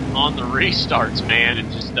money on the restarts, man,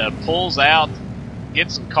 and just pulls out,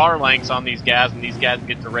 gets some car lengths on these guys, and these guys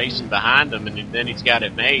get to racing behind him, and then he's got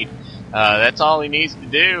it made. That's all he needs to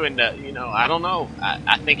do, and, you know, I don't know.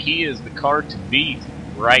 I think he is the car to beat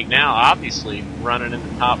right now, obviously running in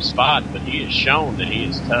the top spot, but he has shown that he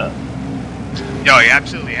is tough. No, he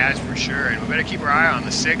absolutely has for sure, and we better keep our eye on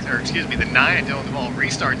the 9 at Dylan DeVault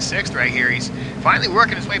restart 6th right here. He's finally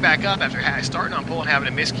working his way back up after starting on pole and having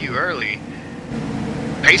a miscue early.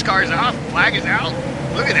 Pace car is off, flag is out.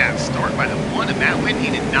 Look at that start by the 1 of Matt Witten.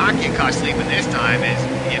 He did not get caught sleeping this time,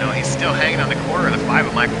 as you know, he's still hanging on the corner of the 5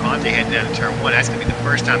 of Michael Conti heading down to turn 1. That's going to be the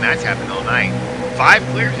first time that's happened all night. 5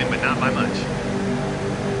 clears him, but not by much.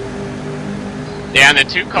 Yeah, and the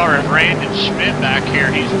 2 car is Brandon Schmidt back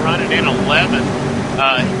here. He's running in 11.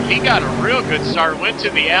 He got a real good start. Went to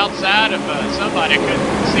the outside of somebody.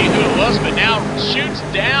 Couldn't see who it was, but now shoots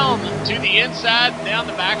down to the inside, down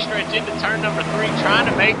the backstretch into turn number 3,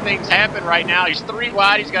 trying to make things happen right now. He's 3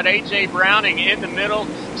 wide. He's got A.J. Browning in the middle.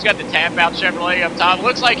 He's got the tap-out Chevrolet up top.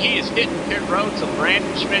 Looks like he is hitting pit road, so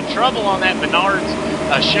Brandon Schmidt, trouble on that Menards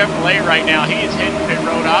Chevrolet right now. He is hitting pit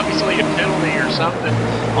road, obviously a penalty or something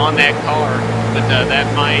on that car, but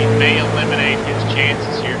that may eliminate his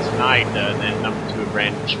chances here tonight, then number 2 of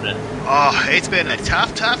Brandon Schmidt. Oh, it's been a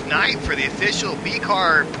tough night for the official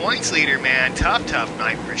B-car points leader, man. Tough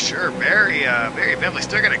night for sure. Very eventful.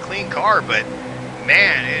 Still got a clean car, but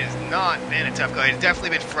man, it has not been a tough car. It's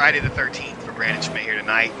definitely been Friday the 13th for Brandon Schmidt here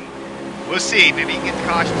tonight. We'll see. Maybe he can get the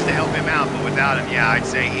cautions to help him out, but without him, yeah, I'd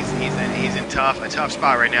say he's in a tough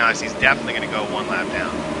spot right now, as he's definitely going to go 1 lap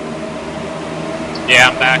down. Yeah,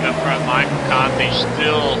 I'm back up front. Michael Conti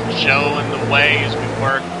still showing the way as we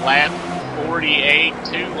work lap 48,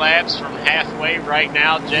 2 laps from halfway right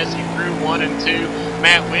now. Jesse through 1 and 2.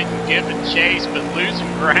 Matt Witten giving chase, but losing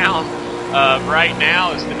ground right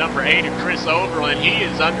now is the number 8 of Chris Overland. He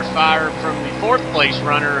is under fire from the 4th place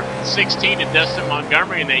runner, 16 of Dustin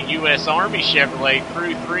Montgomery in that U.S. Army Chevrolet.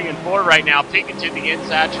 Through 3 and 4 right now, peeking to the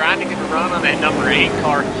inside, trying to get a run on that number 8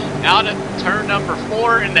 car. Out at turn number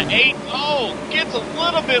 4, and the 8, gets a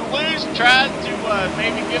little bit loose, tries to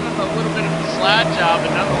maybe give him a little bit of a slide job,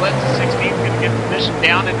 but nonetheless the 16 is going to get the mission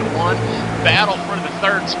down into 1. Battle for the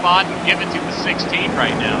 3rd spot and give it to the 16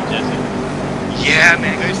 right now, Jesse. Yeah,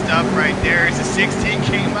 man, good stuff right there. As the 16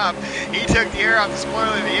 came up, he took the air off the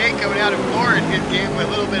spoiler of the 8 coming out of floor and gave him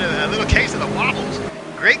a little case of the wobbles.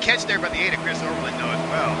 Great catch there by the 8 of Chris Overland, though, as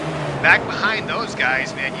well. Back behind those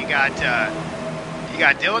guys, man, you got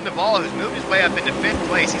Dylan DeVault, who's moved his way up into 5th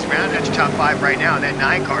place. He's rounded out your top 5 right now in that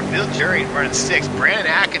 9 car. Phil Juring running 6th. Brandon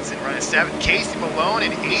Atkinson running 7th. Casey Malone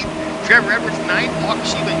in 8th. Trevor Edwards 9th. Paul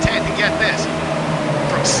Kashiba in 10th. And get this,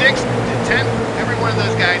 from 6th to 10th, every one of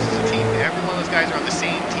those guys is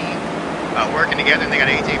together, and they got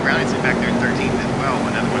A.J. Brown sitting back there in 13th as well,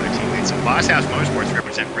 another one of their teammates. So Boss House Motorsports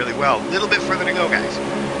represent really well. A little bit further to go, guys.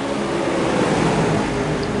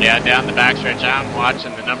 Yeah, down the backstretch, I'm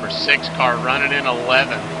watching the number 6 car running in 11.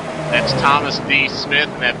 That's Thomas D. Smith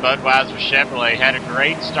and that Budweiser Chevrolet. Had a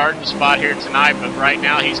great starting spot here tonight, but right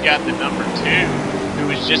now he's got the number 2, who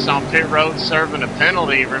was just on pit road serving a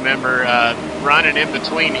penalty, remember, running in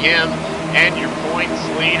between him and your points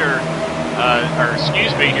leader,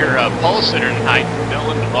 your pole sitter tonight,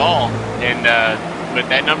 Dylan Duvall. And with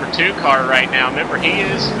that number 2 car right now, remember, he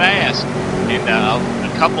is fast and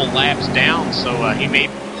a couple laps down, so he may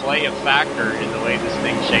play a factor in the way this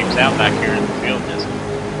thing shapes out back here in the field.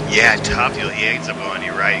 Yeah, tough. He ends up going,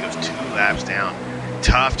 you're right, he goes 2 laps down.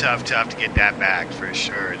 Tough to get that back for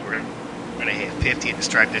sure. We're going to hit 50 at the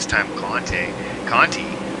stripe this time. Conti,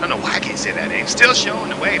 I don't know why I can't say that name, still showing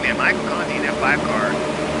the way, man. Michael Conti in that 5 car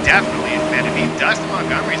definitely is meant to be. Dustin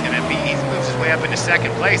Montgomery's going to be, he moves his way up into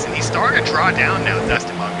 2nd place, and he's starting to draw down now,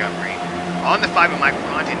 Dustin Montgomery, on the 5 of Michael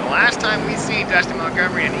Conti. And the last time we seen Dustin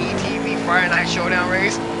Montgomery in an ETV Friday Night Showdown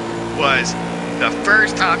race was the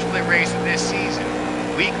first top split race of this season,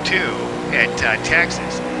 week 2 at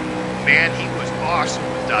Texas. Man, he was awesome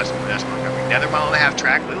with Dustin Montgomery. Another mile and a half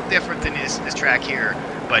track, a little different than this track here,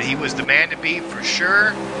 but he was the man to beat for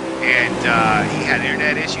sure. And he had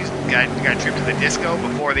internet issues, got a trip to the disco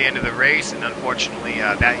before the end of the race, and unfortunately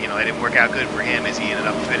that didn't work out good for him as he ended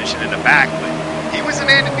up finishing in the back. But he was the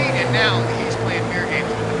man to beat, and now he's playing mirror games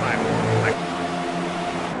with the 5.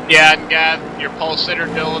 Yeah, and your pole sitter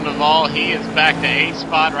Dylan Duvall, he is back to 8th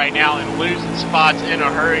spot right now and losing spots in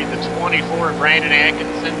a hurry. The 24 of Brandon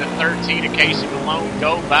Atkinson, the 13 of Casey Malone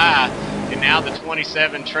go by. And now the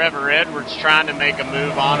 27, Trevor Edwards, trying to make a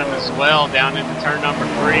move on him as well down into turn number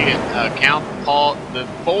 3 and count the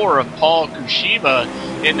 4 of Paul Kushiba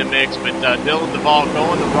in the mix. But Dylan Duvall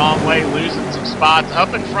going the wrong way, losing some spots.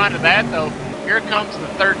 Up in front of that, though, here comes the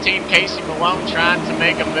 13, Casey Malone, trying to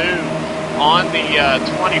make a move on the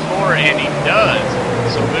 24, and he does.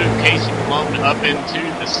 So move Casey Malone up into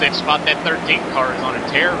the 6th spot. That 13 car is on a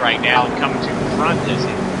tear right now and coming to the front, is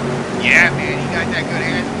he? Yeah, man, he got that good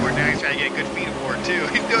hands for it. Now he's trying to get a good feet for it, too.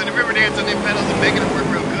 He's doing the river dance on them pedals and making it work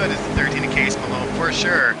real good as the 13 of Case Malone, for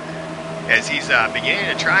sure. As he's beginning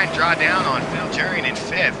to try and draw down on Phil Jurian in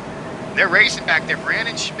 5th. They're racing back there.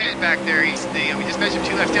 Brandon Schmidt back there. We just mentioned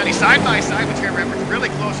 2 laps down. He's side by side with Trevor Edwards, really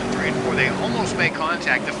close in 3 and 4. They almost made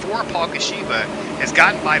contact. The 4, Paul Kashiba, has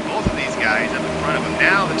gotten by both of these guys up in front of him.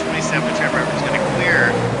 Now the 27, Trevor Edwards, is going to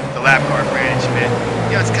clear the lap car of Brandon Schmidt.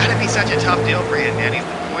 It's got to be such a tough deal for him, man. He's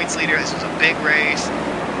the points leader. This was a big race.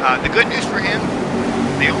 The good news for him,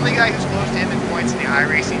 the only guy who's close to him in points in the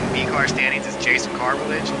iRacing B-car standings is Jason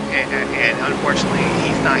Carwoodge, and unfortunately,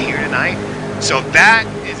 he's not here tonight. So that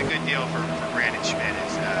is a good deal for Brandon Schmidt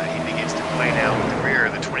as he begins to play now with the rear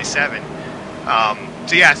of the 27.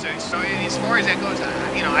 So as far as that goes,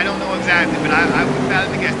 I don't know exactly, but I would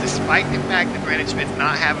value to guess, despite the fact that Brandon Schmidt's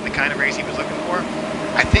not having the kind of race he was looking for,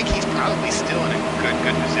 I think he's probably still in a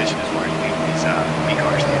good position as far as leading these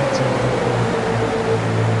B-car standings.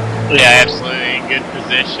 Yeah, absolutely. Good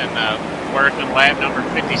position. Working lap number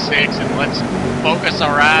 56, and let's focus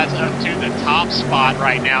our eyes up to the top spot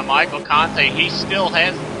right now. Michael Conte, he still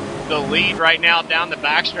has the lead right now down the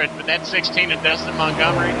backstretch, but that 16 of Dustin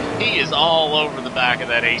Montgomery, he is all over the back of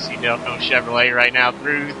that AC Delco Chevrolet right now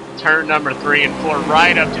through turn number 3 and 4,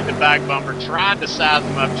 right up to the back bumper, trying to size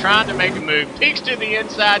him up, trying to make a move, peeks to the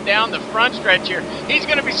inside down the front stretch here. He's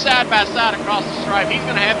going to be side by side across the stripe. He's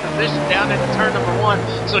going to have position down into turn number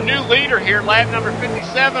 1. So new leader here, lap number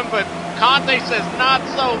 57, but Conte says not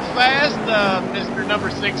so fast, Mr.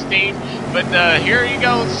 number 16. But here he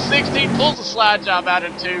goes, 16, pulls a slide job out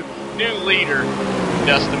into new leader,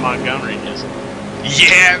 Dustin Montgomery.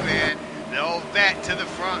 Yeah, man. The old vet to the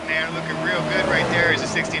front, man, looking real good right there is the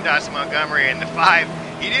 16 Dustin Montgomery, and the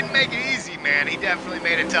 5. He didn't make it easy, man. He definitely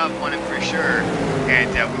made a tough one, and for sure.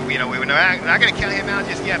 And we're not going to count him out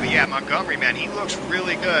just yet, but yeah, Montgomery, man, he looks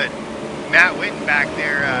really good. Matt Witten back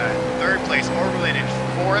there, 3rd place. Oberlin in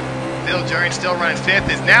 4th. Phil Jurian still running 5th.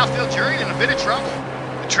 Is now Phil Jurian in a bit of trouble.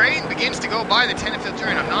 The train begins to go by the 10 of Phil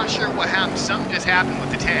Jurian. I'm not sure what happened. Something just happened with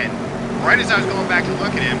the 10. Right as I was going back to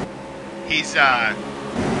look at him, he's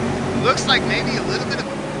looks like maybe a little bit of,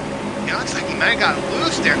 looks like he might have got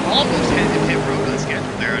loose there. Almost headed to pit road on the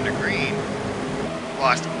schedule there under green.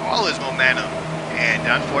 Lost all his momentum. And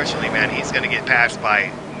unfortunately, man, he's going to get passed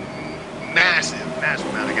by massive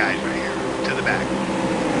amount of guys right here to the back.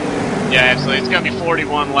 Yeah, absolutely. It's going to be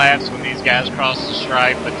 41 laps when these guys cross the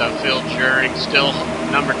stripe, but Phil Jurian still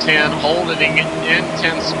number 10, holding it in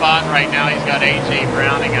 10th spot right now. He's got A.J.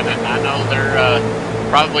 Browning, and I know they're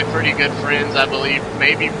probably pretty good friends, I believe.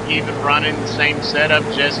 Maybe even running the same setup.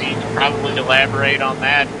 Jesse, you can probably elaborate on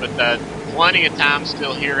that. But plenty of time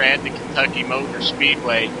still here at the Kentucky Motor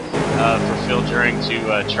Speedway for Phil During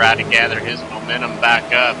to try to gather his momentum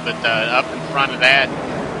back up. But up in front of that,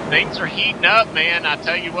 things are heating up, man. I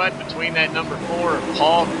tell you what, between that number 4 of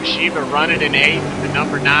Paul Kushiba running in 8th and the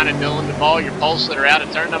number 9 of Dylan Duvall, your pole sitter out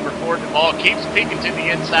of turn number 4, Duvall keeps peeking to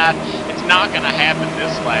the inside. It's not going to happen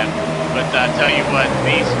this lap. But I tell you what,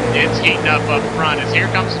 it's heating up front. As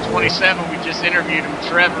here comes the 27, we just interviewed him,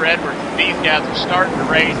 Trevor Edwards. These guys are starting to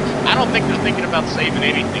race. I don't think they're thinking about saving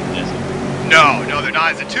anything, Jesse. No, they're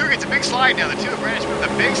not. As the 2 gets a big slide now, the 2 of Branch with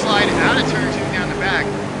a big slide out of turn 2 down the back.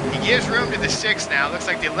 He gives room to the 6 now. Looks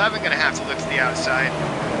like the 11 going to have to look to the outside.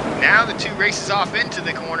 Now the 2 races off into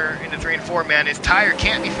the corner into 3 and 4, man. His tire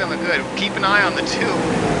can't be feeling good. Keep an eye on the 2.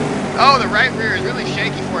 Oh, the right rear is really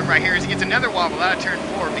shaky for him right here as he gets another wobble out of turn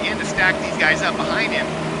 4. Begin to stack these guys up behind him.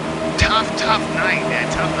 Tough night, man.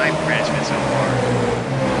 Tough night for Branchman so far.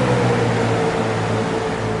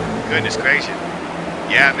 Goodness gracious.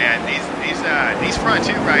 Yeah, man. These front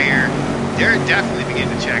 2 right here, they're definitely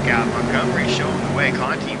beginning to check out. Montgomery showing the way.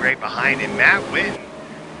 Conti right behind him. Matt Witten,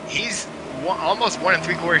 he's almost 1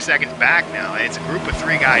 3/4 seconds back now. And it's a group of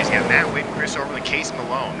 3 guys. You got Matt Witten, Chris Overland, Case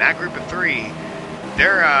Malone. That group of 3,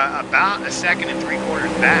 they're about 1 3/4 seconds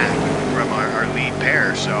back from our lead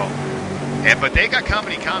pair. So, but they got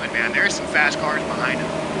company coming, man. There's some fast cars behind them.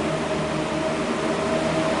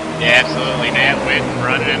 Yeah, absolutely. Matt Witten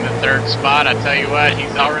running in the 3rd spot. I tell you what,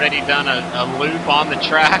 he's already done a loop on the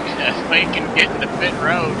track, thinking getting to pit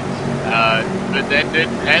road. But that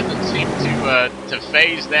hasn't seemed to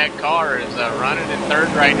phase that car. Is running in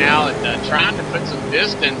 3rd right now and trying to put some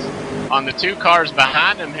distance on the 2 cars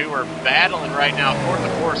behind him who are battling right now for the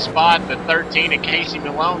 4th spot. The 13 of Casey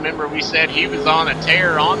Malone. Remember, we said he was on a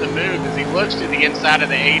tear on the move as he looks to the inside of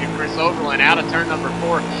the 8 of Chris Overland out of turn number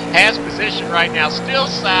 4. Has position right now, still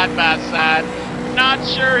side by side. Not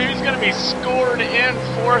sure who's going to be scored in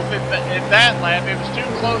 4th at that lap. It was too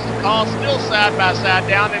close to call. Still side by side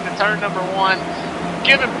down into turn number 1.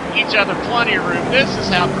 Giving each other plenty of room. This is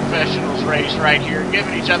how professionals race right here.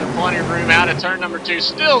 Giving each other plenty of room out of turn number 2.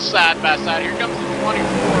 Still side by side. Here comes the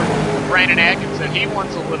 24, Brandon Atkinson. He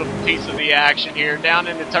wants a little piece of the action here. Down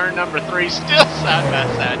into turn number 3. Still side by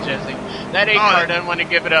side, Jesse. That 8 car doesn't want to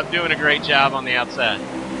give it up. Doing a great job on the outside.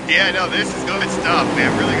 Yeah, no, this is good stuff,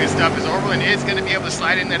 man. Really good stuff. As Overland is going to be able to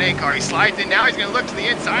slide in that 8 car. He slides in now. He's going to look to the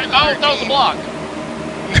inside. Throws the block.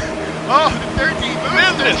 Oh, the 13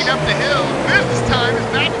 moves 13 up the hill. Business time is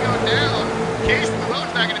about to go down. Casey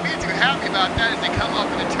Malone's not going to be too happy about that as they come up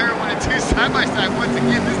into turn 1 and 2 side by side once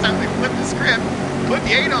again. This time they flip the script, put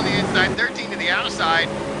the 8 on the inside, 13 to the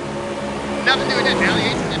outside. Nothing doing it. Now the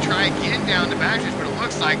 8's going to try again down the backstretch, but it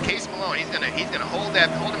looks like Casey Malone, he's going to hold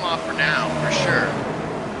him off for now, for sure.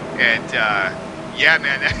 And yeah,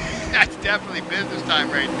 man, that's definitely business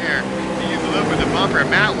time right there. He used a little bit of the bumper.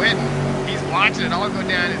 Matt Witten, he's watching it all go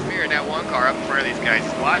down his mirror in that 1 car up in front of these guys.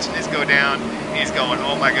 He's watching this go down. He's going,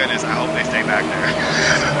 oh my goodness, I hope they stay back there.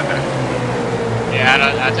 Yeah,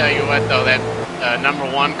 I tell you what, though, that number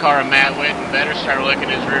 1 car of Matt Witten better start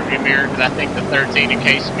looking in his rearview mirror because I think the 13 in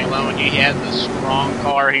Casey Malone, he has a strong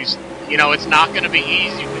car. He's, it's not going to be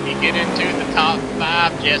easy when you get into the top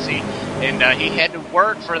 5, Jesse. And he had to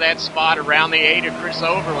work for that spot around the 8 of Chris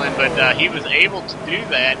Overland, but he was able to do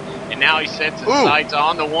that. And now he sets his sights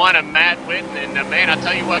on the 1 of Matt Witten. And, man, I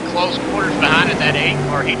tell you what, close quarters behind it, that 8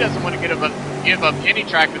 car. He doesn't want to give up any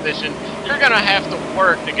track position. You're going to have to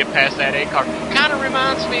work to get past that 8 car. Kind of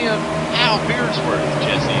reminds me of Al Beardsworth,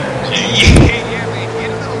 Jesse. Yeah, man,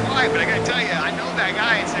 get a little wide, but I got to tell you, I know that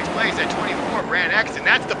guy in 6th place at 24, Brandon Atkinson.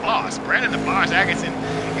 That's the boss, Brandon the Boss Atkinson.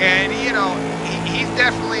 And, he's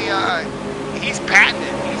definitely, he's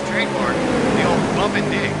patented, he's trademarked the old bump and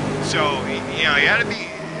dig. So, you got to be,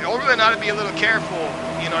 Overland ought to be a little careful,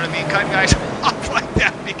 you know what I mean, cutting guys off like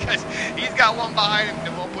that because he's got one behind him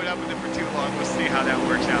that won't put up with him for too long. We'll see how that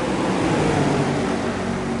works out.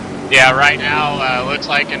 Yeah, right now, looks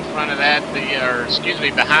like in front of that,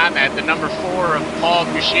 behind that, the number 4 of Paul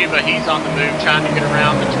Kushiba, he's on the move trying to get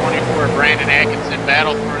around the 24 of Brandon Atkinson.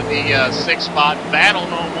 Battle for the 6th spot. Battle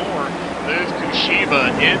no more. Move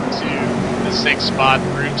Kushiba into the 6th spot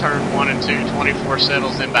through turn 1 and 2. 24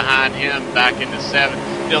 settles in behind him back into 7th.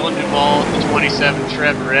 Dylan Duvall, the 27,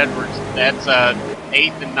 Trevor Edwards. That's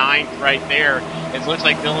 8th and 9th right there. It looks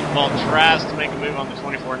like Dylan Duvall tries to make a move on the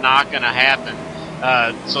 24. Not going to happen.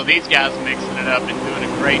 So these guys mixing it up and doing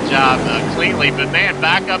a great job cleanly. But, man,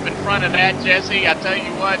 back up in front of that, Jesse, I tell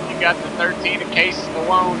you what, you got the 13 of Casey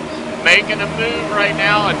Malone making a move right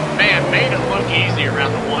now, and man, made it look easy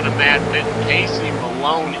around the one of Matt, but Casey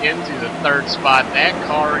Malone into the third spot. That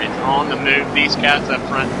car is on the move. These guys up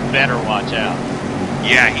front better watch out.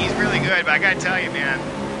 Yeah, he's really good, but I gotta tell you, man,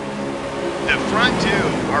 the front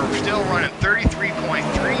two are still running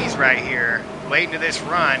 33.3s right here late into this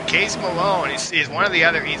run. Casey Malone is one of the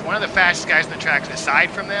other. He's one of the fastest guys on the track. Aside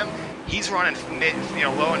from them, he's running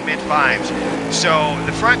low and mid fives. So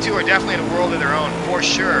the front two are definitely in a world of their own for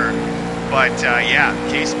sure. But yeah,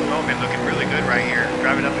 Casey Malone been looking really good right here,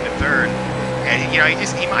 driving up into third. And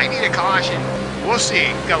he might need a caution. We'll see.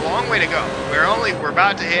 We've got a long way to go. We're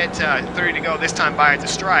about to hit 30 to go this time by at the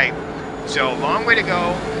stripe. So long way to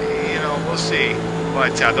go. We'll see.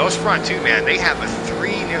 But those front two, man, they have a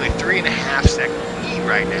nearly 3.5 second lead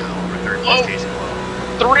right now over third place Casey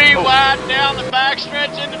Malone. Three wide down the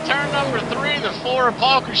backstretch into turn number 3. The 4 of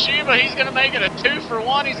Paul Kushiba. He's going to make it a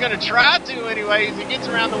 2-for-1. He's going to try to anyway. As he gets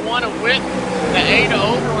around the 1 of Witten, the 8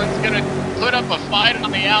 of Oberlin's going to put up a fight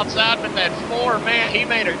on the outside. But that 4, man, he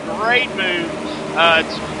made a great move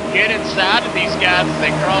to get inside of these guys as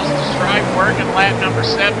they cross the stripe, working lap number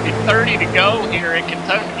 70. 30 to go here at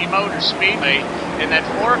Kentucky Motor Speedway. And that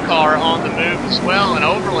 4 car on the move as well, and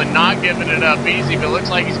Oberlin not giving it up easy, but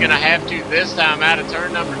looks like he's going to have to this time out of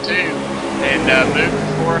turn number 2 and move the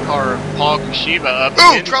 4 car Paul Kushiba up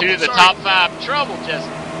into the top 5. Trouble, Jesse.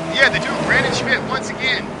 Yeah, the dude, Brandon Schmidt, once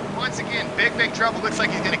again, big trouble. Looks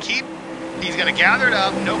like he's going to gather it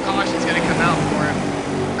up. No caution's going to come out for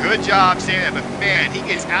him. Good job saying that, but man, he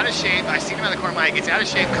gets out of shape. I seen him out of the corner. He gets out of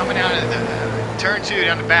shape coming out of the turn 2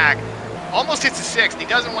 down the back. Almost hits the 6, and he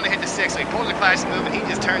doesn't want to hit the 6, so he pulls a classic move, and he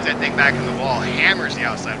just turns that thing back in the wall, hammers the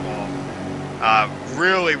outside wall.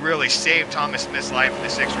 Really saved Thomas Smith's life in the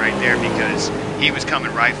 6 right there because he was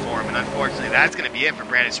coming right for him, and unfortunately, that's going to be it for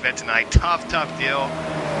Brandon Schmidt tonight. Tough deal,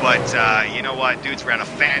 but you know what? Dude's ran a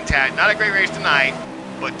fantastic, not a great race tonight,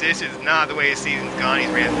 but this is not the way his season's gone. He's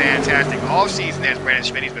ran fantastic all season as Brandon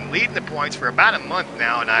Schmidt. He's been leading the points for about a month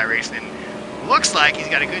now in iRacing, and looks like he's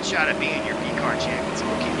got a good shot at being your V-Car champion, so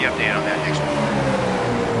we'll keep you updated on that next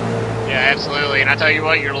week. Yeah, absolutely. And I tell you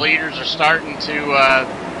what, your leaders are starting to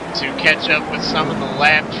catch up with some of the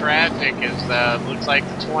lap traffic as looks like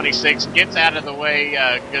the 26 gets out of the way.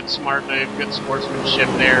 Good smart move, good sportsmanship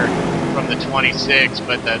there from the 26.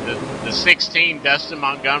 But the 16, Dustin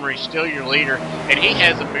Montgomery, still your leader, and he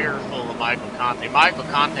has a mirror full of Michael Conte. Michael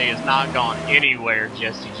Conte has not gone anywhere,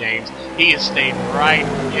 Jesse James. He has stayed right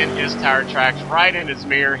in his tire tracks, right in his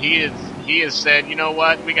mirror. He has said, you know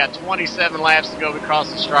what, we got 27 laps to go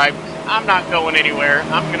across the stripe. I'm not going anywhere.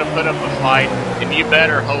 I'm going to put up a fight, and you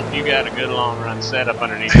better hope you got a good long run set up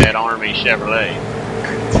underneath that Army Chevrolet.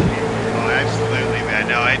 Oh, absolutely, man.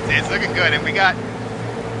 No, it's looking good, and we got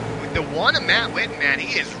the one of Matt Witten, man.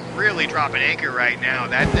 He is really dropping anchor right now.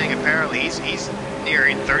 That thing apparently he's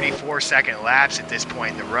nearing 34-second laps at this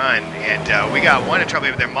point in the run, and we got one in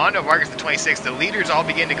trouble there. Mondo Vargas, the 26. The leaders all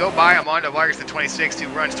begin to go by. Mondo Vargas, the 26, who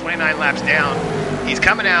runs 29 laps down. He's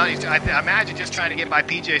coming out. I imagine just trying to get by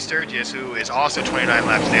PJ Sturgis, who is also 29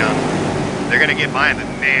 laps down. They're going to get by him, but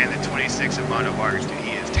man, the 26 of Mondo Vargas, dude,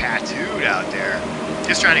 he is tattooed out there.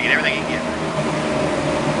 Just trying to get everything he can get.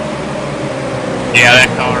 Yeah, that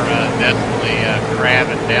car definitely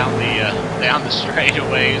grabbing down the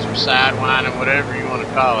straightaways or sidewinding, whatever you want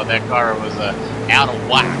to call it. That car was out of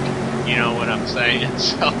whack. You know what I'm saying?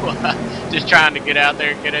 So just trying to get out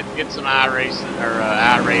there, get some I-rating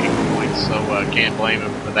points. So can't blame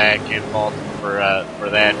him for that. Can't fault him for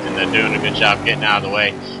that, and they're doing a good job getting out of the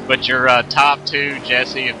way. But your top 2,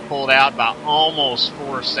 Jesse, have pulled out by almost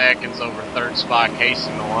 4 seconds over third spot. Casey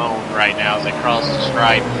Malone right now as they cross the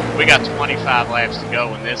stripe. We got 25 laps to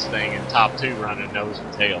go in this thing, and top 2 running nose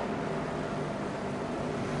and tail.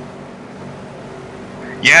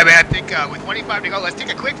 Yeah, man, I think with 25 to go, let's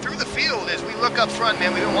take a quick through the field as we look up front,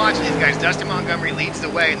 man. We've been watching these guys. Dustin Montgomery leads the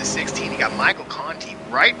way in the 16. You got Michael Conti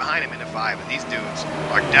right behind him in the 5, and these dudes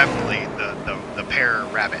are definitely the pair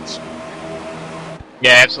of rabbits.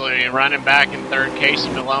 Yeah, absolutely. Running back in third, Casey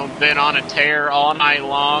Malone, been on a tear all night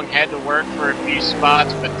long. Had to work for a few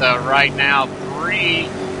spots, but right now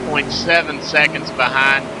 3.7 seconds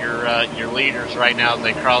behind your leaders right now as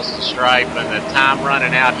they cross the stripe, and the time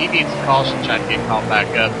running out. He needs a caution trying to get caught back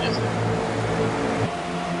up.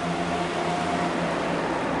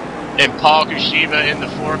 And Paul Kushiba in the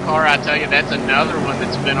 4 car, I tell you, that's another one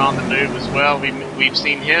that's been on the move as well. We've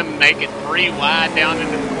seen him make it 3 wide down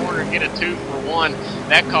into the corner, get a 2-for-1.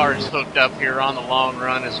 That car is hooked up here on the long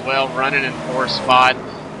run as well, running in 4th spot,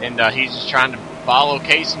 and he's just trying to follow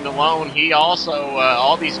Casey Malone. He also,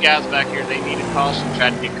 all these guys back here, they need a caution, try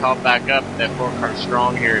to get caught back up. That 4 car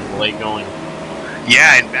strong here at the late going.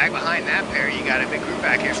 Yeah, and back behind that pair, you got a big group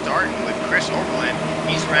back here starting with Chris Orberlin.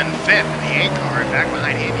 He's running 5th in the 8 car. Back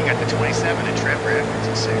behind him, you got the 27 and Trevor Edwards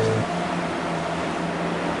in 6th.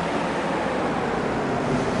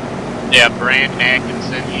 Yeah, Brandon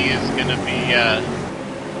Atkinson, he is going to be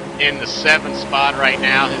in the 7th spot right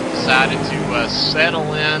now. Has decided to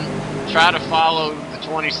settle in, try to follow the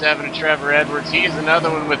 27 and Trevor Edwards. He is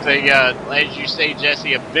another one with a, as you say,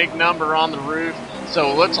 Jesse, a big number on the roof. So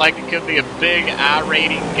it looks like it could be a big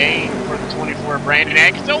I-rating gain for the 24 Brandon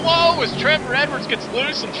Atkinson. Whoa, as Trevor Edwards gets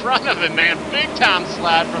loose in front of him, man. Big time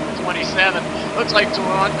slide from the 27. Looks like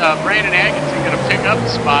Brandon Atkinson going to pick up the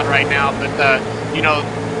spot right now. But, you know,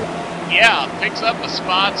 yeah, picks up a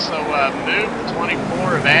spot. So move the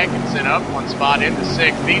 24 of Atkinson up 1 spot into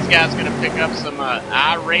 6th. These guys going to pick up some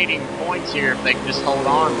I-rating points here if they can just hold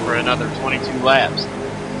on for another 22 laps.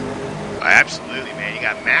 Absolutely, man. You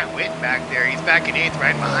got Matt Witt back there. He's back in 8th,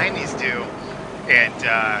 right behind these two. And,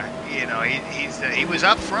 you know, he was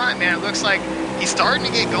up front, man. It looks like he's starting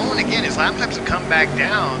to get going again. His lap times have come back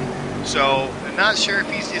down. So I'm not sure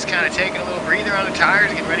if he's just kind of taking a little breather on the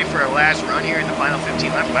tires, getting ready for a last run here in the final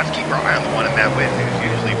 15 laps. We'll have to keep our eye on the one of Matt Witt, who's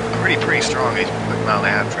usually pretty strong. He's quick mile and a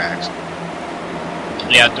half tracks.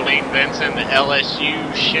 Yeah, Dwayne Benson, the LSU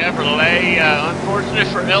Chevrolet. Unfortunate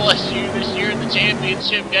for LSU this year in the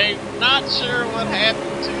championship game. Not sure what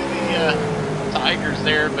happened to the Tigers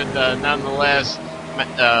there, but nonetheless,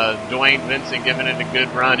 Dwayne Benson giving it a good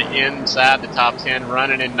run inside the top 10,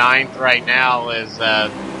 running in 9th right now. Is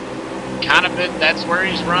kind of it. That's where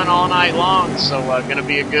he's run all night long. So going to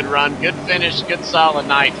be a good run, good finish, good solid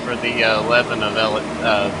night for the 11 of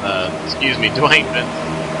Dwayne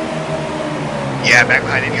Benson. Yeah, back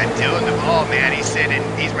behind him, you got Dylan Duvall, man. He's sitting,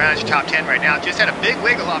 he's around your top 10 right now. Just had a big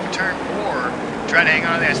wiggle off of turn 4, trying to hang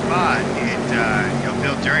on to that spot. And, you know,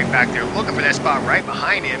 Bill During back there looking for that spot right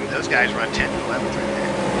behind him. Those guys run 10th and 11th right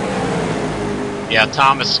there. Yeah,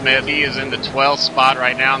 Thomas Smith, he is in the 12th spot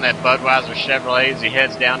right now in that Budweiser Chevrolet as he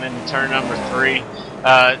heads down into turn number 3.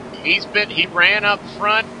 He ran up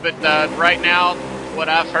front, but right now, what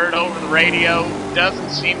I've heard over the radio, doesn't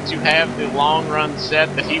seem to have the long run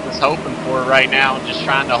set that he was hoping for right now, just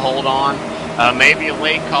trying to hold on. Maybe a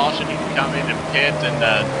late caution, he can come in and pit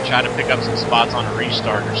and try to pick up some spots on a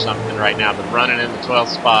restart or something right now, but running in the 12th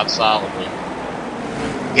spot solidly.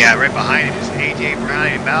 Yeah, right behind him is A.J.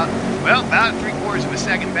 Browning, about 3/4 of a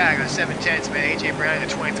second back on 7/10. Man, A.J. Browning,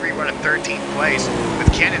 the 23, running 13th place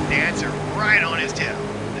with Kenneth Dancer right on his tail.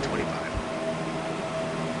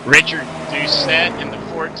 Richard Doucette in the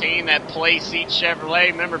 14, that Playseat Chevrolet.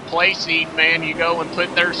 Remember, Playseat, man, you go and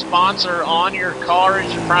put their sponsor on your car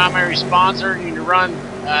as your primary sponsor, and you run,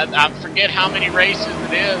 I forget how many races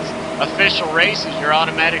it is, official races, you're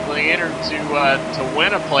automatically entered to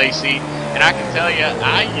win a Playseat. And I can tell you,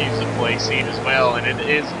 I use a Playseat as well, and it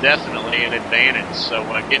is definitely an advantage. So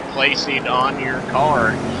get Playseat on your car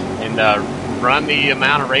and run the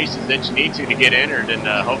amount of races that you need to get entered, and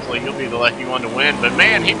hopefully you'll be the lucky one to win. But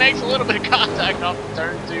man, he makes a little bit of contact off the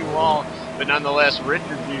turn 2 wall, but nonetheless,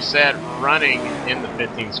 Richard Doucette running in the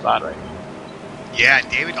 15th spot right now. Yeah,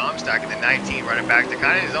 David Comstock in the 19, running back to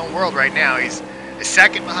kind of his own world right now. He's a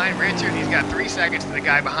second behind Richard. He's got 3 seconds to the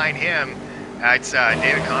guy behind him. It's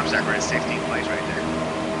David Comstock running 16th place right there.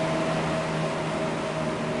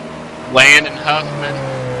 Landon Huffman,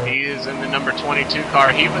 he is in the number 22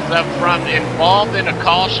 car. He was up front, involved in a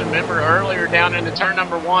caution. Remember earlier down into turn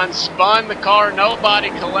number 1, spun the car. Nobody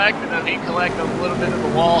collected him. He collected a little bit of the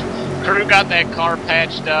wall. Crew got that car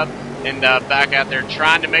patched up and back out there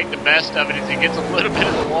trying to make the best of it as he gets a little bit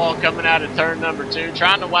of the wall coming out of turn number 2,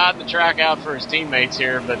 trying to widen the track out for his teammates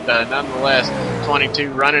here, but nonetheless, 22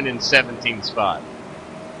 running in 17th spot.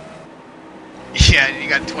 Yeah, you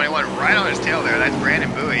got 21 right on his tail there. That's Brandon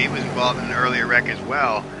Bowie. He was involved in an earlier wreck as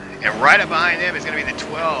well. And right up behind him is going to be the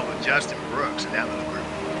 12 of Justin Brooks in that little group.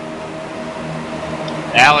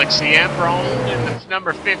 Alex Ciambrone in the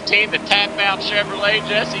number 15, the Tap Out Chevrolet.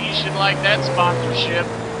 Jesse, you should like that sponsorship.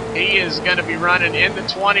 He is going to be running in the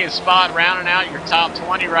 20th spot, rounding out your top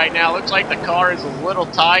 20 right now. Looks like the car is a little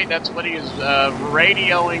tight. That's what he is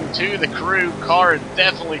radioing to the crew. Car is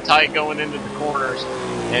definitely tight going into the corners.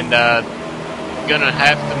 And going to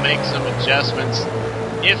have to make some adjustments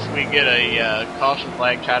if we get a caution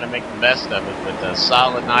flag, try to make the best of it. But a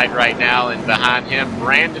solid night right now, and behind him,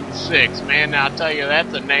 Brandon 6. Man, now I'll tell you,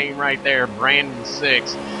 that's a name right there, Brandon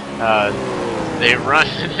 6. They run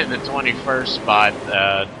in the 21st spot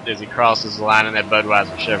as he crosses the line in that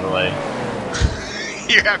Budweiser Chevrolet.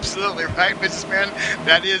 You're absolutely right, businessman.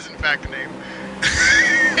 That is, in fact, the name.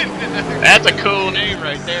 That's a cool name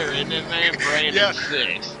right there, isn't it, man? Brandon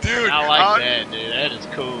 6. Dude, I like that, dude. That is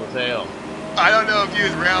cool as hell. I don't know if you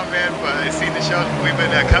was around, man, but I've seen the shows. We've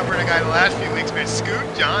been covering a guy the last few weeks, man.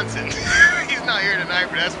 Scoot Johnson. He's not here tonight,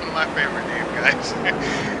 but that's one of my favorite names, guys.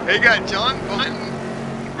 They got John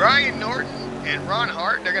Bunton, Ryan Norton, and Ron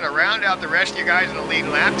Hart. They're going to round out the rest of you guys in the lead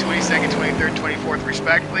lap, 22nd, 23rd, 24th,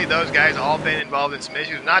 respectively. Those guys all been involved in some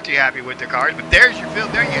issues. Not too happy with their cars, but there's your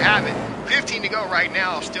field. There you have it. 15 to go right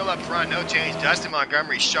now. Still up front, no change. Dustin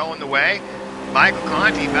Montgomery showing the way. Michael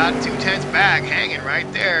Conti about 2/10 back, hanging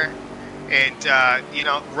right there. And, you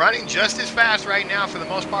know, running just as fast right now for the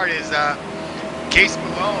most part is Casey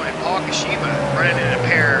Malone and Paul Kashiba running in a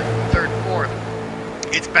pair, third and fourth.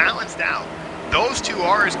 It's balanced out. Those two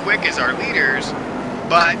are as quick as our leaders,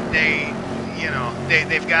 but they, you know,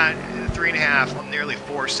 they've got 3.5, nearly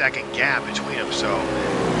 4-second gap between them. So,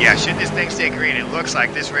 yeah, should this thing stay green, it looks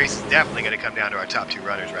like this race is definitely going to come down to our top two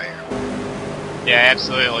runners right here. Yeah,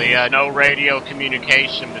 absolutely. No radio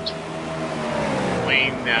communication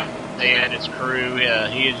between and his crew.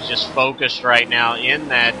 He is just focused right now in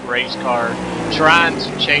that race car, trying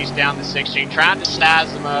to chase down the 16, trying to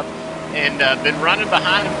size them up, and been running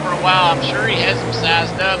behind him for a while. I'm sure he has him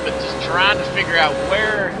sized up, but just trying to figure out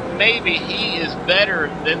where maybe he is better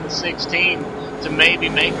than the 16 to maybe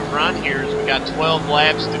make a run here, as we got 12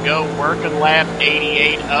 laps to go, working lap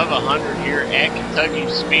 88 of 100 here at Kentucky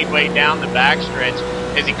Speedway down the backstretch.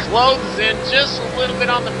 As he closes in just a little bit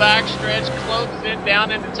on the backstretch, closes in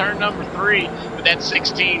down into turn number 3. With that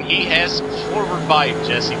 16, he has some forward bite,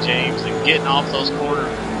 Jesse James, and getting off those corners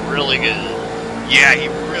really good. Yeah, he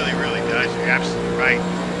really, really does. You're absolutely right.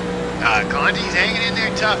 Conti's hanging in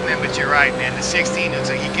there tough, man, but you're right, man. The 16 looks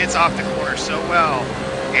like he gets off the corner so well.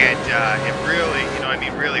 And it really, you know what I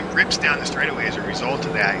mean, really rips down the straightaway as a result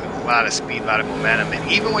of that. A lot of speed, a lot of momentum.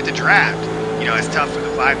 And even with the draft, you know, it's tough for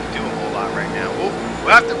the 5 to do a whole lot right now.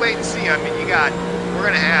 We'll have to wait and see. I mean, we're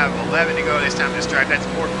going to have 11 to go this time this drive. That's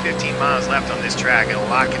more than 15 miles left on this track, and a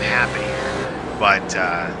lot can happen here. But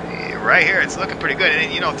right here, it's looking pretty good.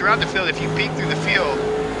 And, you know, throughout the field, if you peek through the field,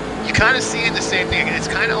 you kind of see the same thing. It's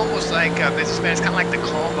kind of almost like businessman. It's kind of like the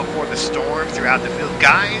calm before the storm throughout the field.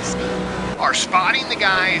 Guys are spotting the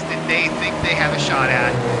guys that they think they have a shot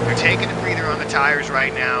at. They're taking a breather on the tires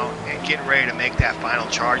right now and getting ready to make that final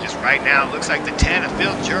charge. As right now, it looks like the 10 of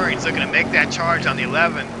Phil Juring's looking to make that charge on the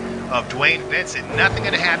 11 of Dwayne Vincent. Nothing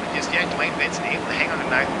going to happen just yet. Dwayne Vincent able to hang on to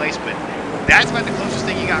 9th place, but that's about the closest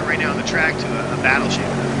thing you got right now on the track to a battleship.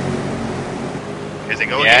 As they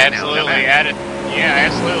go again now.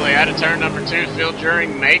 Absolutely. Out of turn number 2, Phil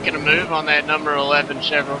Juring making a move on that number 11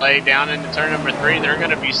 Chevrolet down into turn number 3. They're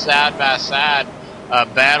going to be side by side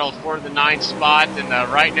battle for the 9th spot. And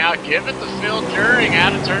right now, give it to Phil Juring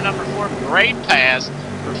out of turn number 4. Great pass,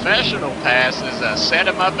 professional passes. Set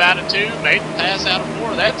him up out of 2, made the pass out of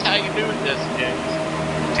 4. That's how you do it, Jesse James.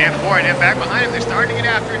 10-4, and then back behind him, they're starting to get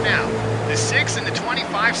after it now. The 6 and the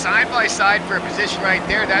 25 side by side for a position right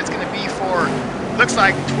there. That's going to be for, looks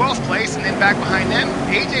like 12th place, and then back behind them,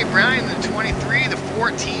 A.J. Brown in the 23, the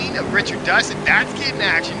 14 of Richard Dussett. That's getting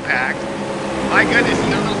action-packed. My goodness, you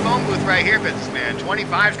got a little phone booth right here, businessman.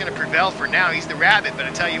 25 is going to prevail for now. He's the rabbit, but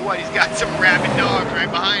I tell you what, he's got some rabid dogs right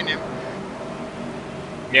behind him.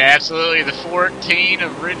 Yeah, absolutely. The 14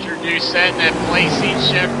 of Richard Doucette and that Placey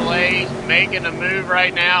Chevrolet making a move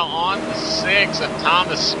right now on the 6 of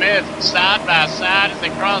Thomas Smith. Side by side as they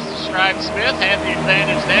cross the stripe. Smith had the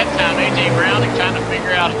advantage that time. A.J. Browning trying to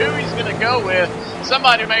figure out who he's going to go with.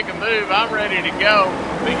 Somebody make a move. I'm ready to go.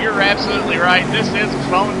 But you're absolutely right. This is a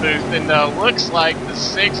phone booth, and looks like the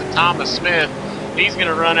 6 of Thomas Smith, he's going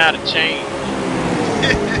to run out of change.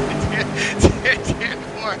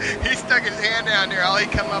 He stuck his hand down there. All he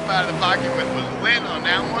come up out of the pocket with was Lynn on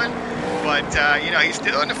that one. But, you know, he's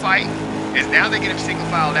still in the fight. As now they get him single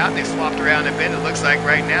filed out. They've swapped around a bit. It looks like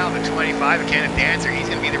right now the 25 of Kenneth Dancer, he's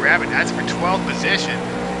going to be the rabbit. That's for 12th position.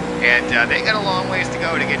 And they got a long ways to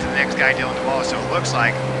go to get to the next guy, Dylan DeValle. So it looks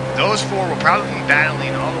like those 4 will probably be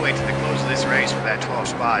battling all the way to the close of this race for that 12th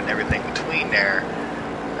spot and everything between there.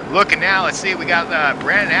 Looking now, let's see, we got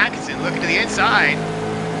Brandon Atkinson looking to the inside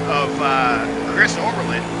of Chris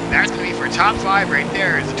Oberlin. That's going to be for top 5 right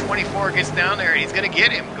there as the 24 gets down there, and he's going to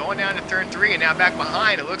get him going down to turn 3, and now back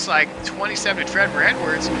behind it looks like 27 to Trevor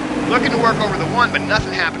Edwards looking to work over the 1, but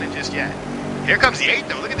nothing happening just yet. Here comes the 8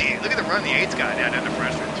 though. Look at the run the 8's got down the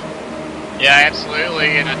front stretch. Yeah,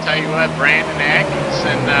 absolutely. And I tell you what, Brandon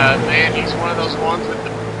Atkinson, man, he's one of those ones with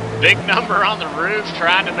the big number on the roof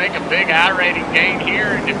trying to make a big I-rating gain here.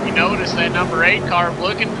 And if you notice that number 8 car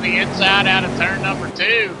looking to the inside out of turn number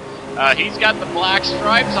 2, he's got the black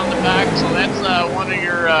stripes on the back, so that's one of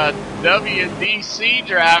your WDC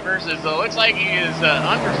drivers. It looks like he is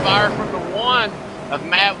under fire from the 1 of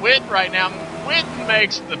Matt Witt right now. Witten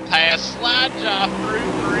makes the pass. Slide job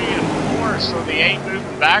through 3 and 4. So the 8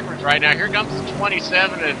 moving backwards right now. Here comes the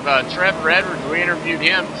 27 of Trevor Edwards. We interviewed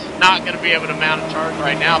him. Not going to be able to mount a charge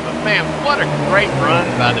right now. But, man, what a great run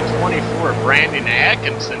by the 24 Brandon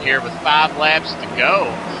Atkinson here with 5 laps to go.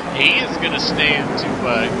 He is going to stand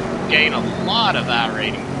to gain a lot of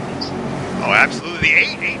I-rating points. Oh, absolutely. The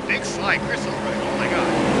 8 big slide. Chris Ulrich, oh, my God.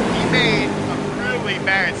 He made a really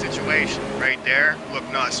bad situation right there look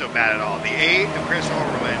not so bad at all. The 8 of Chris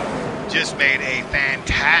Overland just made a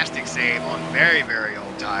fantastic save on very, very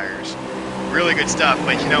old tires. Really good stuff,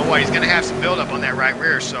 but you know what? He's going to have some buildup on that right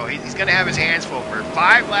rear, so he's going to have his hands full for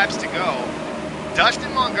 5 laps to go.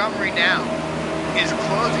 Dustin Montgomery now is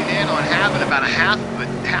closing in on having about half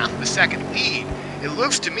of a second lead. It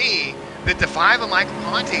looks to me that the 5 of Michael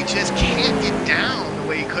Conte just can't get down the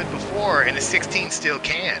way he could before, and the 16 still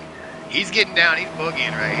can. He's getting down. He's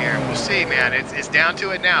boogieing right here. We'll see, man. It's down to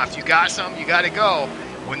it now. If you got something, you got to go.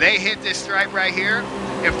 When they hit this stripe right here,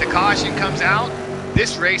 if the caution comes out,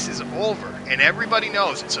 this race is over, and everybody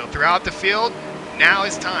knows it. So throughout the field, now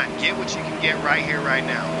is time. Get what you can get right here, right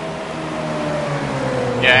now.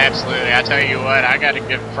 Yeah, absolutely. I tell you what, I got to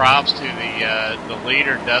give props to the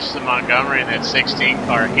leader, Dustin Montgomery, in that 16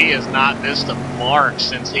 car. He has not missed a mark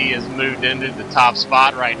since he has moved into the top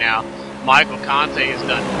spot right now. Michael Conte has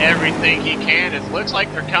done everything he can. It looks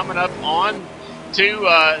like they're coming up on to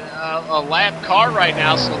a lap car right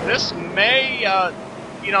now, so this may,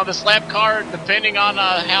 this lap car, depending on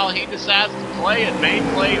how he decides to play it, may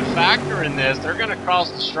play a factor in this. They're going to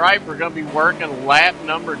cross the stripe. We're going to be working lap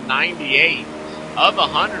number 98 of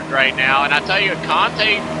 100 right now, and I tell you,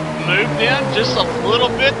 Conte moved in just a little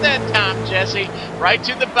bit that time, Jesse. Right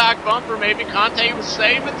to the back bumper. Maybe Conte was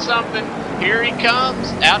saving something. Here he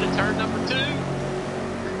comes, out of turn number 2.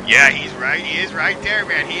 Yeah, he's right. He is right there,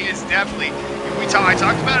 man. He is definitely. I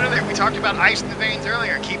talked about it earlier. We talked about ice in the veins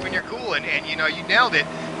earlier, keeping your cool, and you nailed it.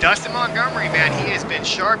 Dustin Montgomery, man, he has been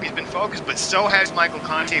sharp. He's been focused, but so has Michael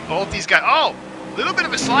Conte. Both these guys. Oh, a little bit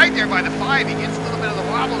of a slide there by the 5. He gets a little bit of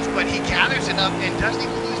the wobbles, but he gathers it up and doesn't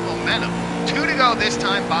even lose momentum. 2 to go this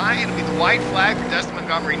time by. It'll be the white flag for Dustin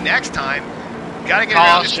Montgomery next time. Got to get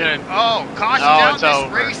caution. Around this. Oh, caution down. This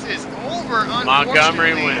over. Race is over.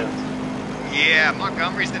 Montgomery wins. Yeah,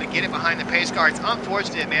 Montgomery's going to get it behind the pace car. It's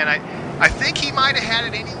unfortunate, man. I think he might have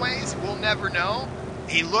had it anyways. We'll never know.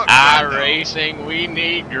 He looked good, racing, we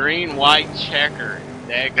need green, white checker.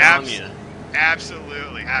 Daggone you.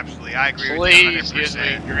 Absolutely. I agree Please with you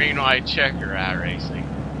 100%. Give me green, white checker, iRacing.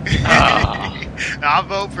 I'll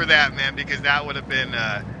vote for that, man, because that would have been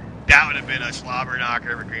a slobber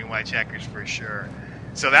knocker for green, white checkers for sure.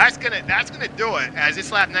 So that's gonna do it. As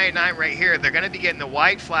it's lap 99 right here, they're gonna be getting the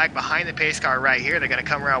white flag behind the pace car right here. They're gonna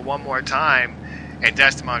come around one more time, and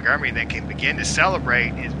Dustin Montgomery then can begin to celebrate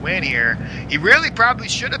his win here. He really probably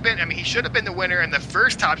should have been. I mean, he should have been the winner in the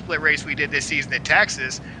first top split race we did this season at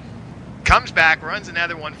Texas. Comes back, runs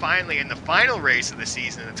another one finally in the final race of the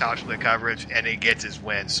season in the top split coverage, and he gets his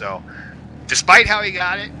win. So, despite how he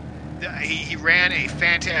got it, he ran a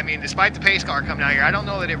fantastic. I mean, despite the pace car coming out here, I don't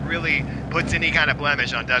know that it really puts any kind of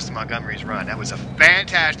blemish on Dustin Montgomery's run. That was a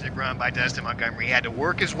fantastic run by Dustin Montgomery. He had to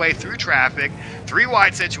work his way through traffic, 3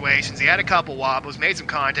 wide situations. He had a couple wobbles, made some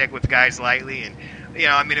contact with the guys lightly, and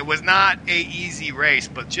it was not a easy race.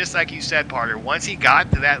 But just like you said, Parter, once he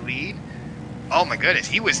got to that lead, oh my goodness,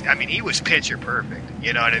 he was picture perfect.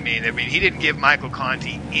 You know what I mean? He didn't give Michael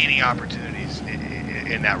Conte any opportunities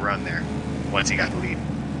in that run there once he got the lead.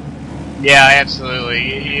 Yeah,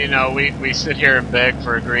 absolutely. We sit here and beg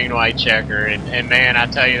for a green-white checker, and man, I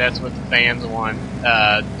tell you, that's what the fans want.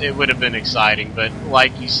 It would have been exciting, but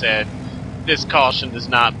like you said, this caution does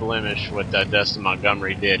not blemish what Dustin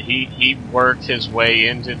Montgomery did. He worked his way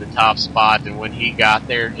into the top spot, and when he got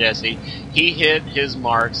there, Jesse, he hit his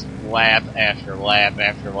marks lap after lap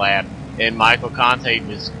after lap, and Michael Conte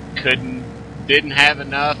just didn't have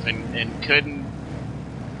enough and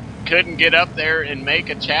couldn't get up there and make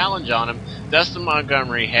a challenge on him. Dustin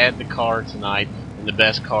Montgomery had the car tonight, and the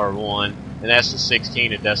best car won, and that's the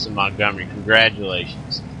 16 of Dustin Montgomery.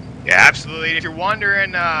 Congratulations. Yeah, absolutely. And if you're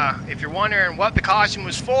wondering what the caution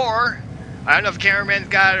was for, I don't know if the cameraman's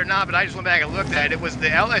got it or not, but I just went back and looked at it. It was the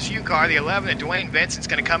LSU car, the 11 of Dwayne Vincent's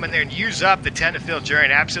going to come in there and use up the 10 of Phil Jury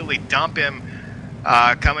and absolutely dump him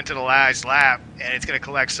coming to the last lap, and it's going to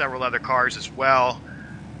collect several other cars as well.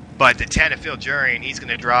 But the 10 of Phil Jury, and he's going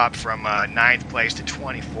to drop from 9th place to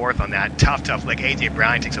 24th on that. Tough. Like A.J.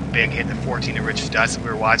 Brown takes a big hit. The 14 of Richard Dustin we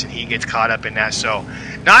were watching, he gets caught up in that. So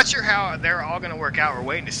not sure how they're all going to work out. We're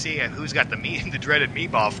waiting to see who's got the dreaded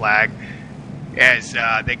meatball flag as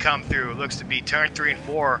they come through. It looks to be turn 3 and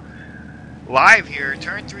 4. live here.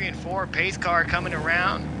 Turn 3 and 4, pace car coming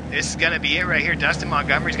around. This is going to be it right here. Dustin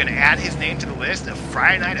Montgomery's going to add his name to the list of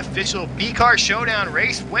Friday night official B-Car Showdown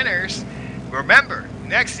race winners. Remember,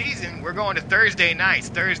 next season we're going to Thursday nights.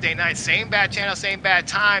 Thursday nights, same bad channel, same bad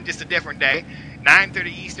time, just a different day. 9:30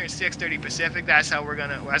 Eastern, 6:30 Pacific. That's how we're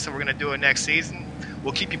gonna do it next season.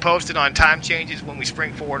 We'll keep you posted on time changes when we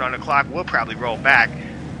spring forward on the clock. We'll probably roll back.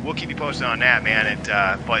 We'll keep you posted on that, man.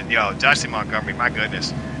 But yo, Dustin Montgomery, my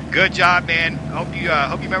goodness, good job, man. Hope you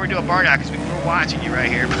remember to do a burnout because we're watching you right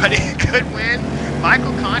here, buddy. Good win.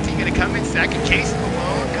 Michael Conti gonna come in second. Casey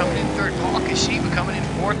Malone coming in third. Paul Kashiba coming in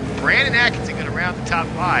fourth. Brandon Atkinson gonna round the top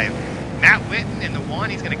 5. Matt Whitten in the 1,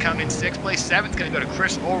 he's going to come in 6th place. 7th going to go to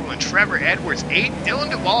Chris Overland. Trevor Edwards, 8th.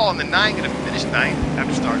 Dylan Duvall in the 9 going to finish 9th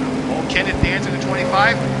after starting on the pole. Kenneth Dancer in the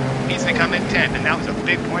 25, he's going to come in 10th. And that was a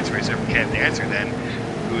big points race there for Kenneth Dancer then,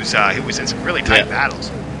 who was in some really tight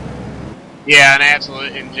battles. Yeah, and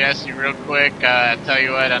absolutely. And Jesse, real quick, I tell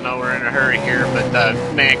you what, I know we're in a hurry here, but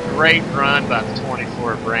man, great run by the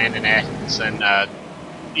 24 Brandon Atkinson.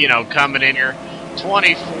 Coming in here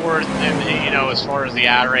 24th, and as far as the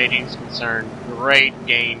I rating is concerned, great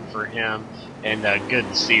gain for him, and good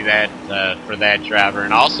to see that for that driver,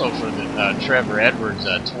 and also for the Trevor Edwards,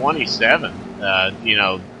 27th.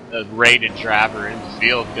 A rated driver in the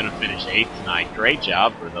field, going to finish 8th tonight. Great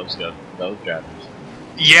job for those drivers.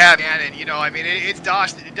 Yeah, man, and it's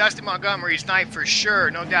Dustin Montgomery's night for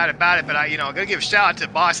sure, no doubt about it. But I'm gonna give a shout out to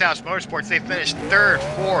Boss House Motorsports. They finished 3rd,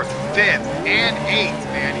 4th, 5th, and 8th.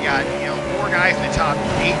 Man, you got 4 guys in the top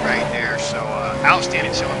 8 right there. So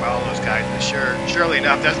outstanding showing by all those guys for sure. Surely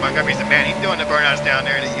enough, Dustin Montgomery's the man. He's doing the burnouts down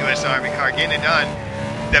there in the U.S. Army car, getting it done.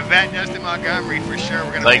 The vet Dustin Montgomery for sure.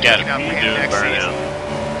 We're gonna be looking up for him next season.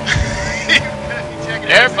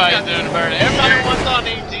 Everybody's doing a burnout. Everybody wants on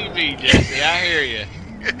ETV, Jesse. I hear you.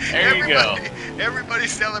 There you go.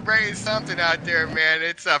 Everybody's celebrating something out there, man.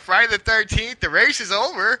 It's Friday the 13th. The race is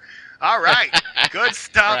over. All right. Good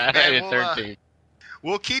stuff, Friday man. the 13th.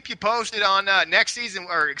 We'll keep you posted on next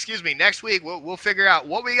week. We'll figure out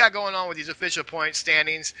what we got going on with these official point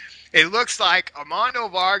standings. It looks like Armando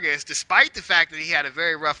Vargas, despite the fact that he had a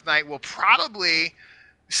very rough night, will probably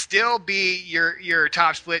still be your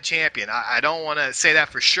top split champion. I don't want to say that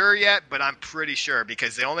for sure yet, but I'm pretty sure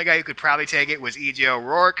because the only guy who could probably take it was E.J.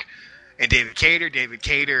 O'Rourke and David Cater. David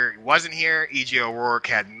Cater wasn't here. E.J. O'Rourke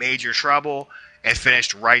had major trouble and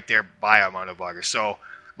finished right there by Armando Vargas. So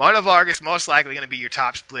Armando Vargas most likely going to be your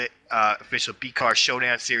top split official B-Car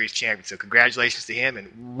Showdown Series champion. So congratulations to him,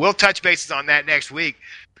 and we'll touch bases on that next week.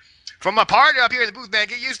 From my partner up here at the booth, man,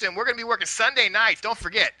 get used to him. We're going to be working Sunday nights. Don't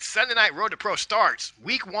forget, Sunday night Road to Pro starts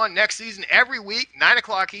week 1 next season every week, 9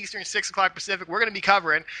 o'clock Eastern, 6 o'clock Pacific. We're going to be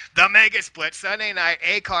covering the mega split Sunday night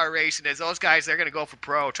A-car racing as those guys, they're going to go for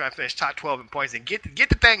pro, try and finish top 12 in points and get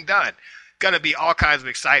the thing done. Going to be all kinds of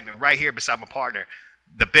excitement right here beside my partner,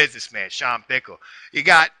 the businessman, Sean Bickle. You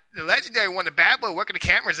got the legendary one, the bad boy, working the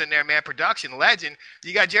cameras in there, man, production legend.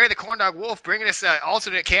 You got Jerry the Corn Dog Wolf bringing us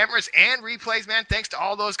alternate cameras and replays, man. Thanks to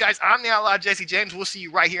all those guys. I'm the Outlaw Jesse James. We'll see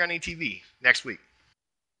you right here on ETV next week.